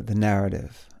the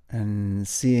narrative, and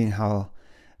seeing how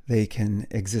they can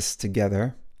exist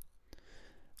together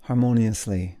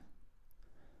harmoniously.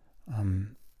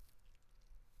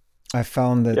 I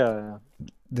found that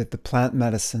that the plant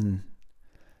medicine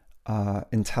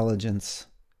intelligence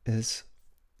is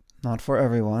not for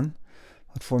everyone,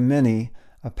 but for many,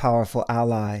 a powerful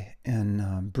ally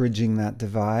in bridging that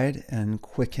divide and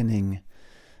quickening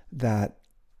that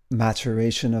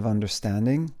maturation of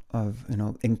understanding of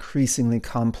increasingly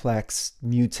complex,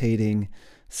 mutating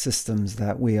systems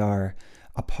that we are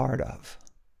a part of.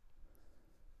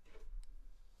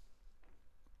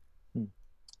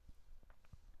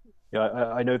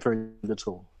 Yeah, I know very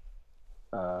little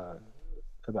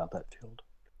about that field.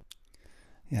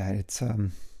 Yeah, it's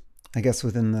I guess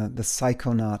within the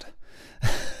psychonaut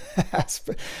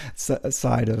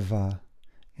side of Well,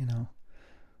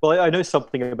 I know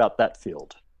something about that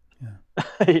field. Yeah.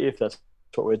 If that's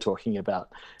what we're talking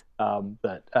about,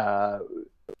 but I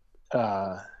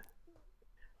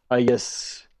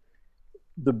guess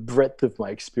the breadth of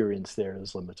my experience there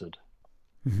is limited.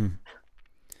 Mm-hmm.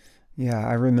 Yeah,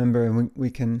 I remember, and we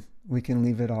can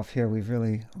leave it off here. We've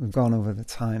gone over the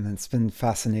time, and it's been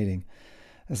fascinating.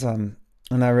 As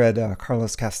and I read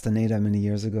Carlos Castaneda many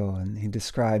years ago, and he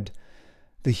described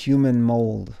the human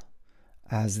mold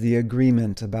as the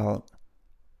agreement about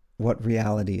what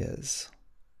reality is.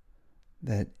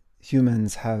 That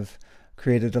humans have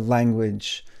created a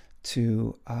language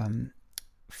to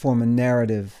form a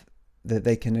narrative that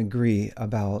they can agree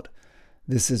about.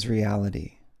 This is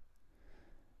reality.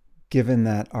 Given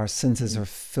that our senses are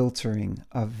filtering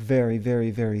a very,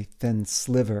 very, very thin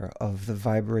sliver of the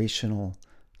vibrational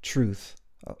truth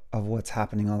of what's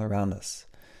happening all around us.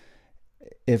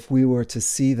 If we were to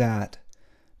see that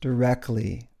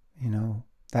directly,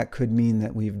 that could mean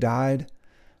that we've died.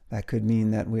 That could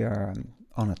mean that we are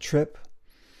on a trip.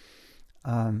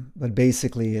 But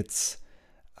basically it's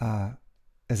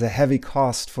as a heavy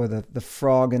cost for the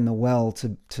frog in the well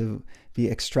to be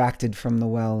extracted from the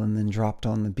well and then dropped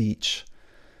on the beach.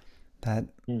 That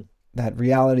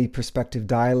reality perspective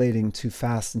dilating too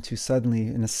fast and too suddenly.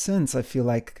 In a sense, I feel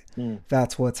like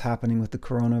that's what's happening with the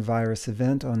coronavirus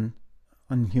event on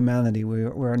humanity.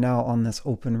 We're now on this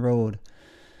open road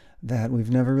that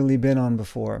we've never really been on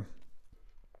before.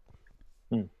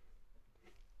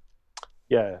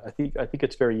 Yeah, I think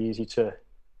it's very easy to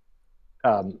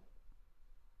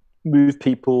move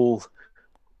people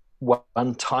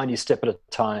one tiny step at a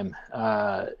time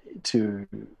to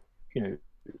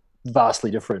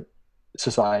vastly different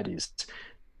societies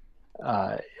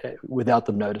without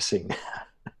them noticing.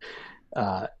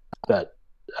 But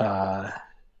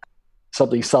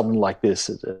something sudden like this,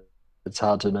 it's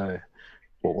hard to know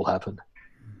what will happen.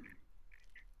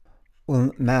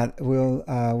 Well, Matt,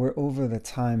 we're over the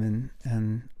time,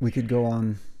 and we could go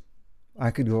on.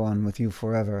 I could go on with you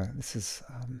forever. This is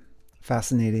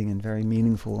fascinating and very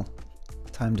meaningful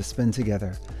time to spend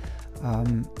together.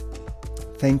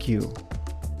 Thank you.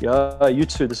 Yeah, you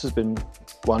too. This has been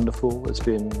wonderful. It's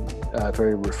been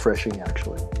very refreshing,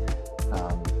 actually.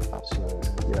 So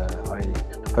yeah, I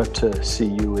hope to see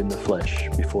you in the flesh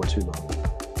before too long.